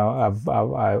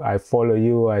 I follow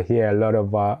you. I hear a lot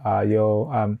of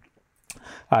your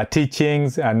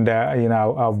teachings, and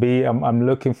I'm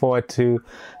looking forward to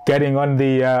getting on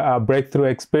the breakthrough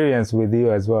experience with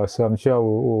you as well. So I'm sure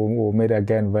we'll meet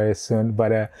again very soon.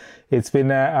 But it's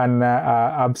been an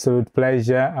absolute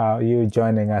pleasure you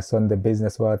joining us on the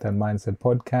Business, Wealth and Mindset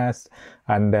podcast,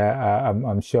 and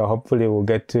I'm sure hopefully we'll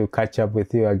get to catch up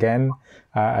with you again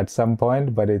at some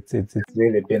point. But it's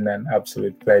really been an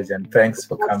absolute pleasure, and thanks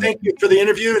for coming. Thank you for the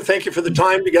interview, and thank you for the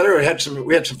time together. We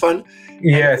had some fun.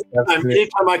 Yes,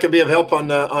 anytime I can be of help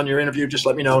on your interview, just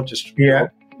let me know. You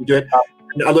do it.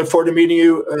 And I look forward to meeting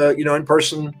you, in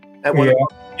person at one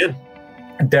again.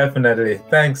 Definitely.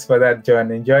 Thanks for that,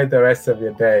 John. Enjoy the rest of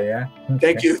your day. Yeah.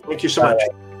 Thank you. Thank you so much.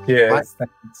 Yes.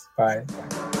 Thanks.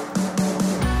 Bye.